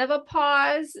kind of a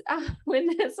pause when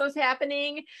this was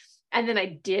happening. And then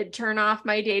I did turn off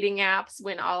my dating apps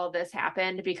when all of this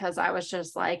happened, because I was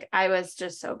just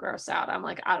so grossed out. I'm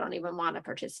like, I don't even want to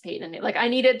participate in it. Like, I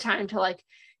needed time to like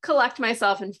collect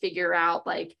myself and figure out,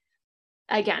 like,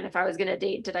 again, if I was going to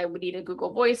date, did I need a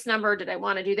Google Voice number? Did I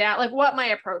want to do that? Like, what my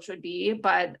approach would be.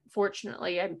 But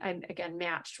fortunately, I again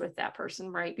matched with that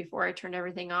person right before I turned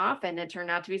everything off, and it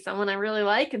turned out to be someone I really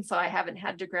like. And so I haven't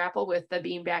had to grapple with the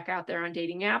being back out there on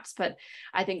dating apps. But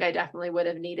I think I definitely would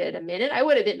have needed a minute. I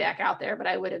would have been back out there, but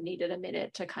I would have needed a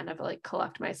minute to kind of like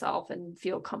collect myself and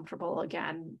feel comfortable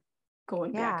again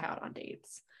going back out on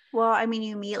dates. Well, I mean,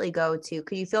 you immediately go to,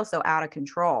 because you feel so out of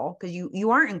control, because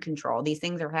you aren't in control. These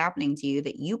things are happening to you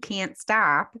that you can't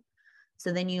stop.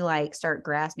 So then you like start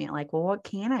grasping at like, well, what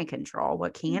can I control?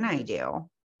 What can I do?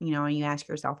 You know, and you ask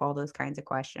yourself all those kinds of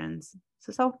questions.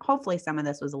 So hopefully some of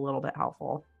this was a little bit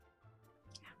helpful.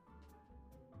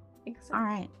 I think so. All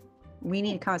right. We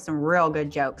need to come up with some real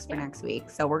good jokes for next week.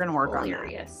 So we're going to work on that.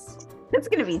 It's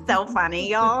going to be so funny,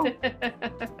 y'all.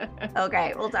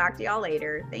 Okay. We'll talk to y'all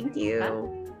later. Thank you.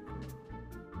 Bye.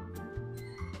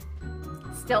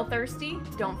 Still thirsty?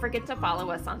 Don't forget to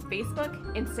follow us on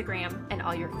Facebook, Instagram, and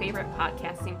all your favorite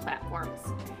podcasting platforms,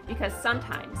 because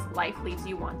sometimes life leaves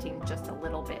you wanting just a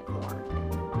little bit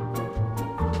more.